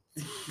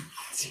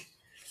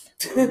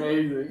on.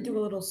 Amazing. Do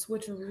a little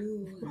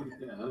switcheroo.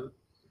 Yeah.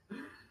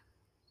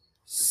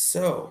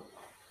 So,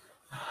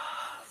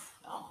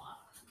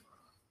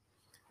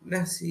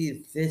 now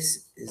see,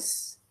 this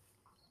is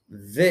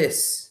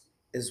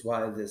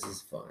why this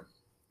is fun.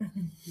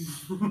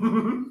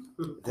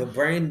 The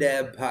Brain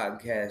Dab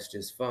podcast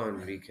is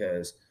fun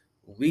because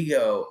we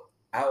go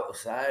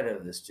outside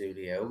of the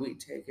studio. We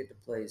take it to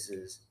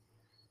places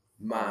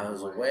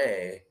miles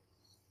away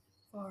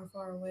Far,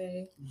 far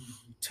away.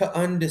 to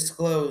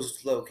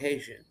undisclosed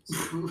locations.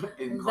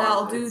 In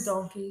That'll do, closets.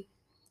 donkey.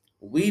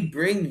 We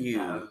bring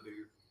you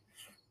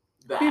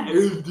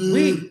That'll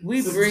do.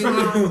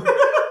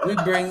 we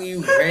bring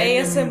you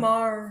random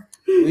ASMR.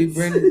 we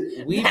bring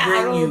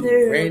That'll you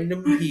do.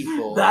 random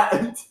people.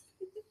 That.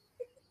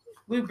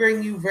 We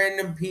bring you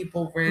random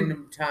people,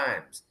 random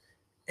times.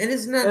 And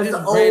it's not That's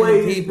just random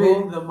always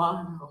people. been the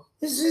motto.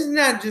 This is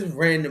not just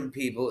random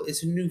people,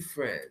 it's new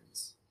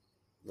friends.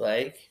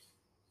 Like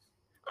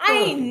I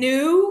ain't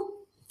new.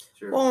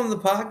 Sure. on the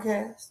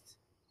podcast.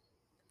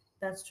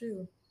 That's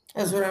true.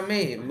 That's what I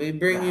mean. We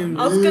bring you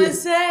I was gonna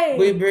say.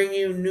 we bring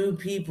you new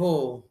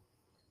people.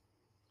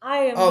 I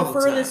am all the the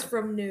furthest time.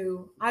 from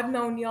new. I've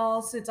known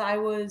y'all since I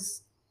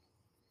was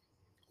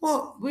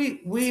Well,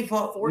 we've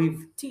all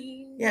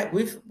 14.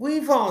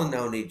 we've all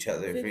known each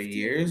other for 15.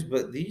 years,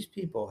 but these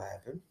people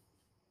haven't.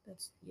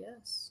 That's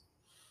yes.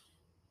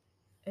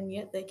 And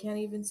yet they can't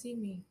even see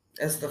me.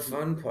 That's the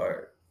fun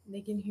part.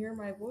 They can hear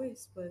my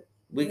voice, but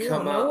We they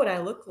come don't know out what I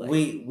look like.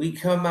 we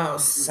come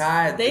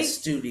outside the They-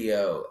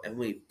 studio and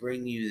we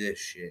bring you this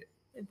shit.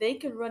 They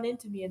could run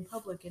into me in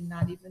public and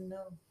not even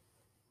know.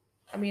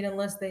 I mean,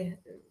 unless they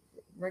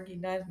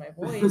recognize my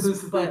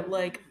voice, but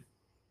like,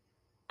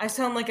 I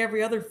sound like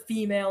every other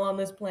female on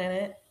this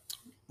planet.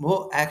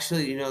 Well,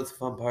 actually, you know what the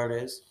fun part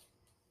is?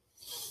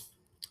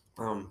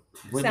 When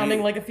Sounding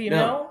you- like a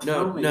female?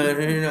 No.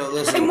 I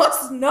Listen,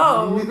 must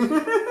know.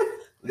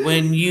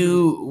 when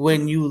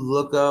you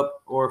look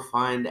up or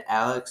find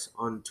Alex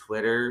on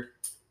Twitter,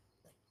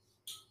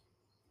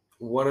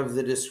 one of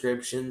the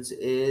descriptions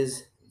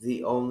is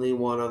the only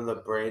one on the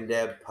Brain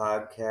Dab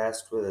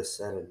podcast with a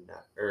set of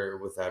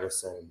without a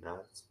set of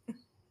nuts.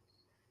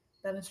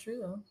 That is true,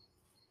 though.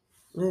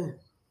 Yeah,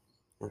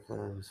 I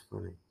thought it was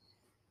funny.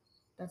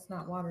 That's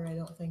not water, I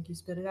don't think. You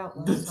spit it out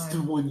last That's the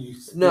time. one you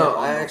spit No,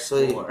 on I the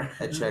actually floor.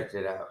 I checked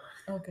it out.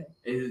 Okay.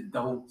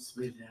 Don't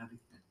spit it out again.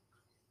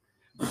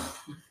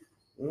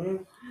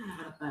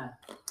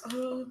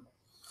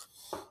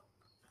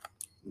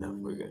 No,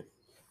 we're good.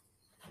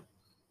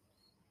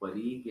 What do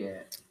you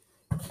get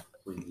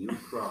when you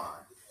cry?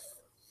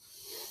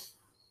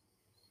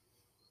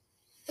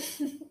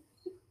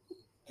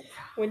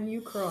 When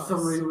you cross.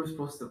 Somebody was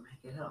supposed to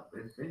pick it up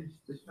and finish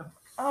the show.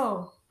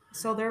 Oh,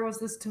 so there was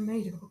this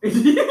tomato.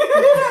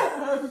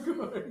 Yeah, of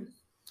course.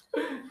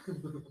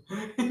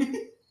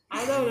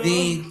 I don't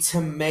The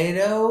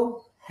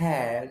tomato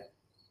had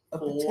a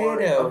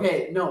potato.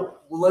 Okay, no,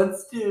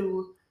 let's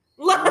do.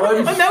 No,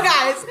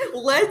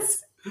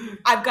 guys,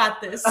 I've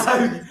got this.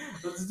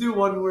 Let's do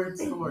one word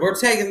story. We're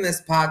taking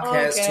this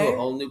podcast to Okay. a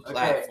whole new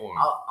platform.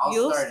 I'll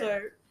You'll start.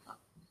 start.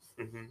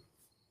 Mhm.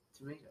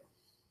 Tomato.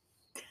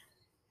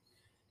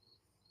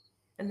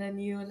 And then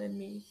you, and then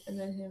me, and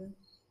then him.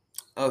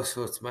 Oh,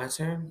 so it's my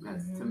turn?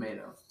 That's Mhm.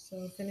 tomato.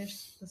 So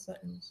finish the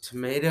sentence.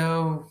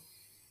 Tomato.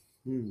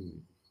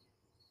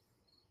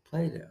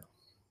 Play-Doh.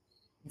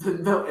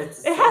 No,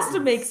 it's. It has to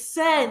make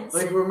sense.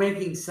 Like we're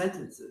making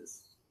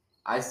sentences.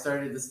 I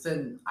started the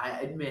sentence.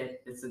 I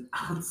admit it's an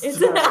odd. It's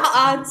start. an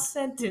odd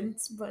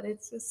sentence, but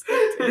it's a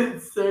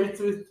sentence. It starts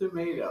with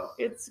tomato.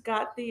 It's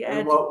got the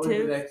And what was the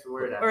adjective. next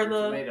word or after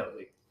the- tomato?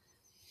 Like,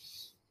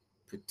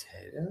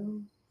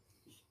 Potato?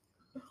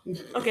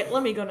 Okay,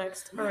 let me go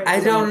next. All right.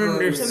 I don't Tomato.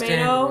 understand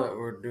Tomato. what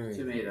we're doing.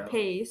 tomato.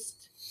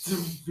 Paste.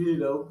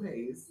 Tomato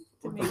paste.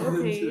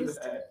 Tomato paste.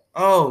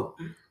 Oh.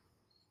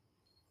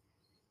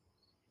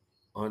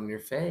 On your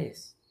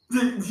face.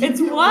 It's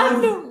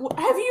one.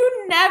 Have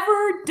you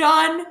never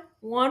done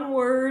one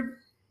word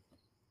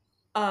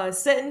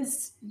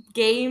sentence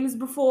games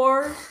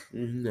before?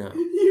 No.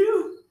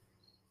 You.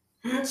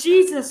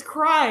 Jesus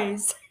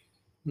Christ.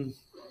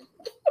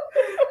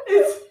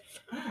 It's.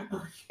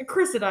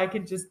 Chris and I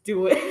could just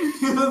do it.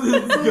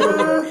 Let's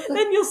go.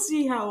 Then you'll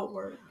see how it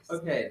works.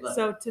 Okay, look.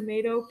 So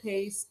tomato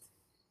paste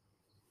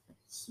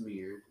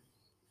Smeared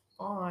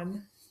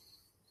on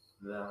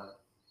the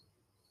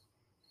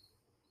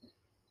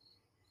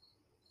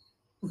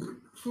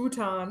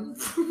futon.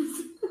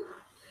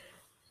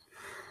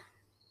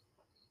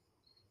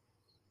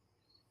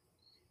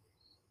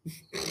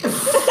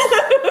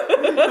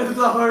 It's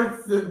a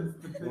hard sentence.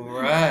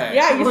 Right.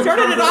 Yeah, you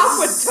started it off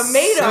with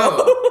tomato.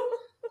 So,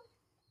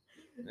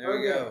 there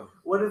we Okay. go.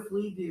 What if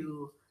we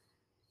do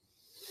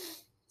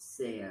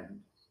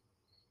sand?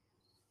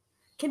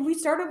 Can we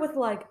start it with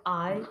like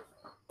I?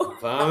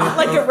 Vomit.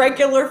 Like a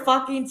regular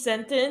fucking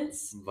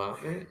sentence?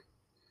 Vomit?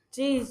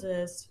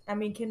 Jesus. I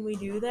mean, can we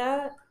do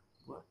that?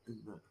 What in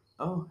the...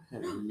 Oh,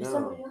 Is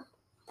somebody hello.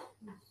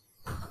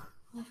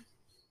 up?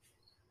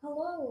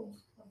 Hello.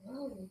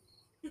 Hello.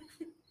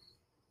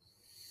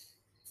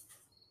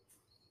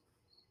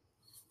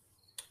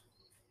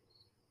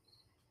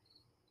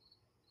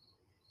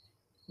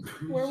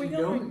 Where are we She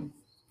going?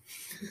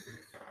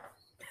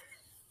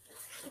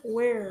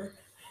 Where?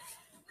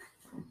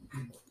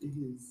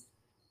 Is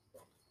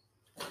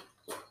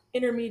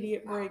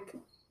Intermediate break.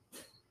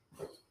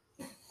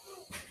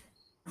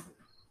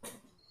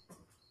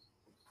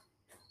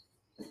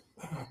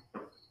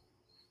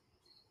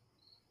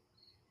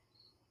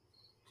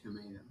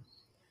 tomato.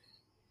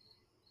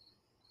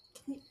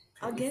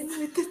 Again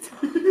with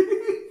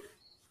the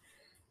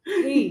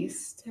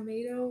paste.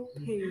 Tomato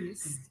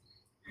paste.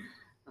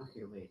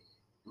 Okay, wait.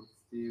 Let's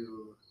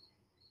do.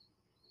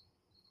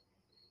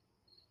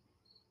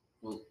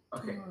 Well,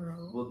 okay.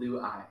 Tomorrow. We'll do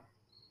I.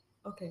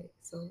 Okay,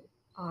 so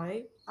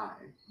I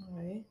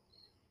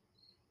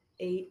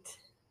ate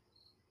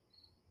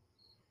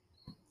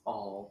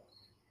All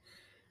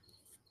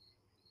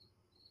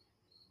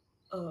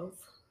of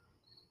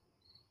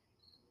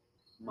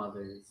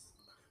mothers.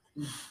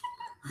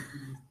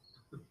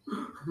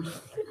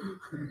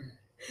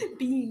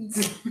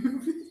 beans.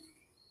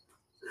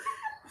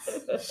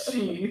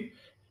 She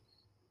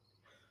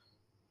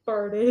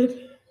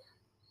Farted.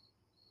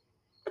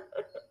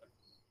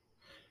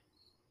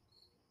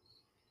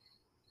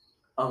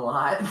 a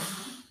lot.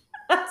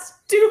 That's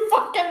 2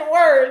 fucking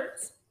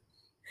words.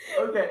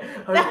 Okay.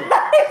 Okay.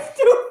 That's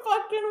 2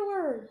 fucking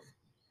words.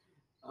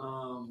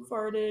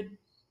 Farted.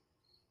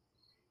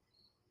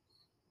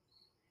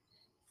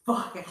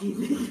 Fuck, I can't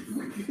think of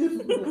a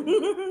good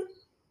one.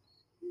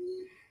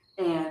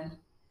 And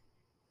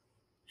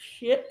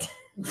Shit.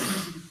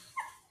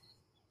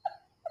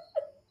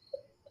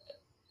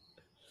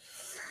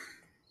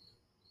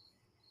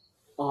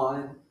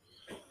 on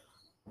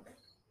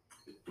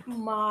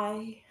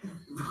My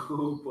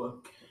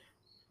book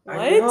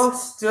Are you all what?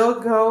 still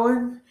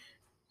going?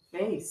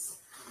 face.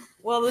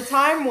 Well, the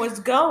time was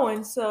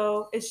going,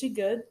 so is she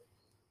good?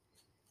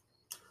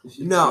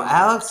 No,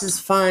 Alex is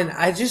fine.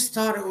 I just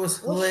thought it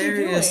was What's she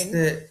hilarious doing?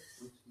 that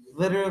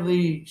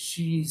literally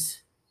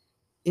she's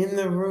in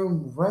the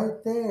room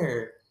right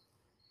there,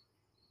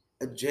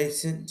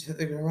 adjacent to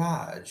the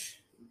garage.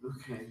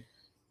 Okay.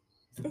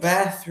 The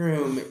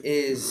bathroom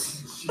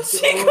is She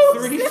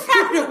goes 3 down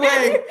feet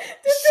away.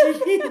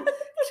 there.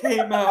 She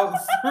came out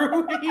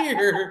through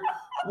here,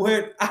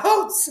 went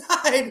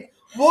outside,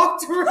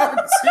 walked around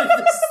to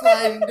the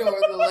sliding door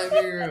of the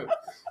living room,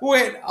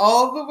 went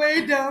all the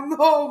way down the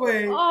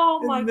hallway,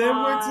 Oh my and then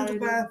god. went to the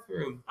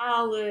bathroom. Are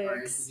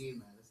Alex. Anthony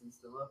and Madison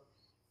still up?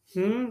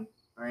 Hmm?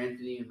 Are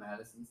Anthony and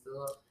Madison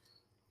still up?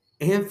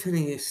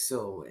 Anthony is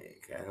still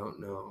awake. I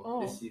don't know.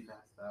 Oh, Is he passed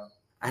out?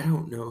 I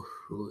don't know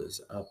who is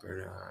up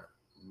or not.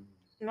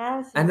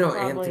 Madison's I know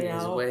probably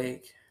Anthony's out.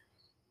 awake.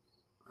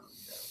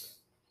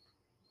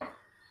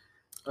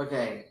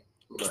 Okay,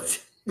 look.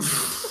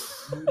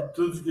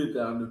 Let's get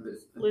down to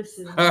business.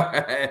 Listen, All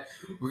right,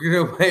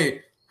 we're gonna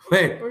wait.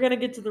 we're gonna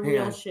get to the Hang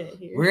real on. shit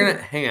here. We're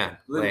gonna hang on.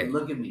 Look, Wait,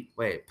 look at me.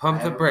 wait. I Pump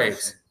the have a brakes.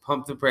 question.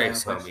 Pump the I have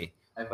brakes, a question. homie.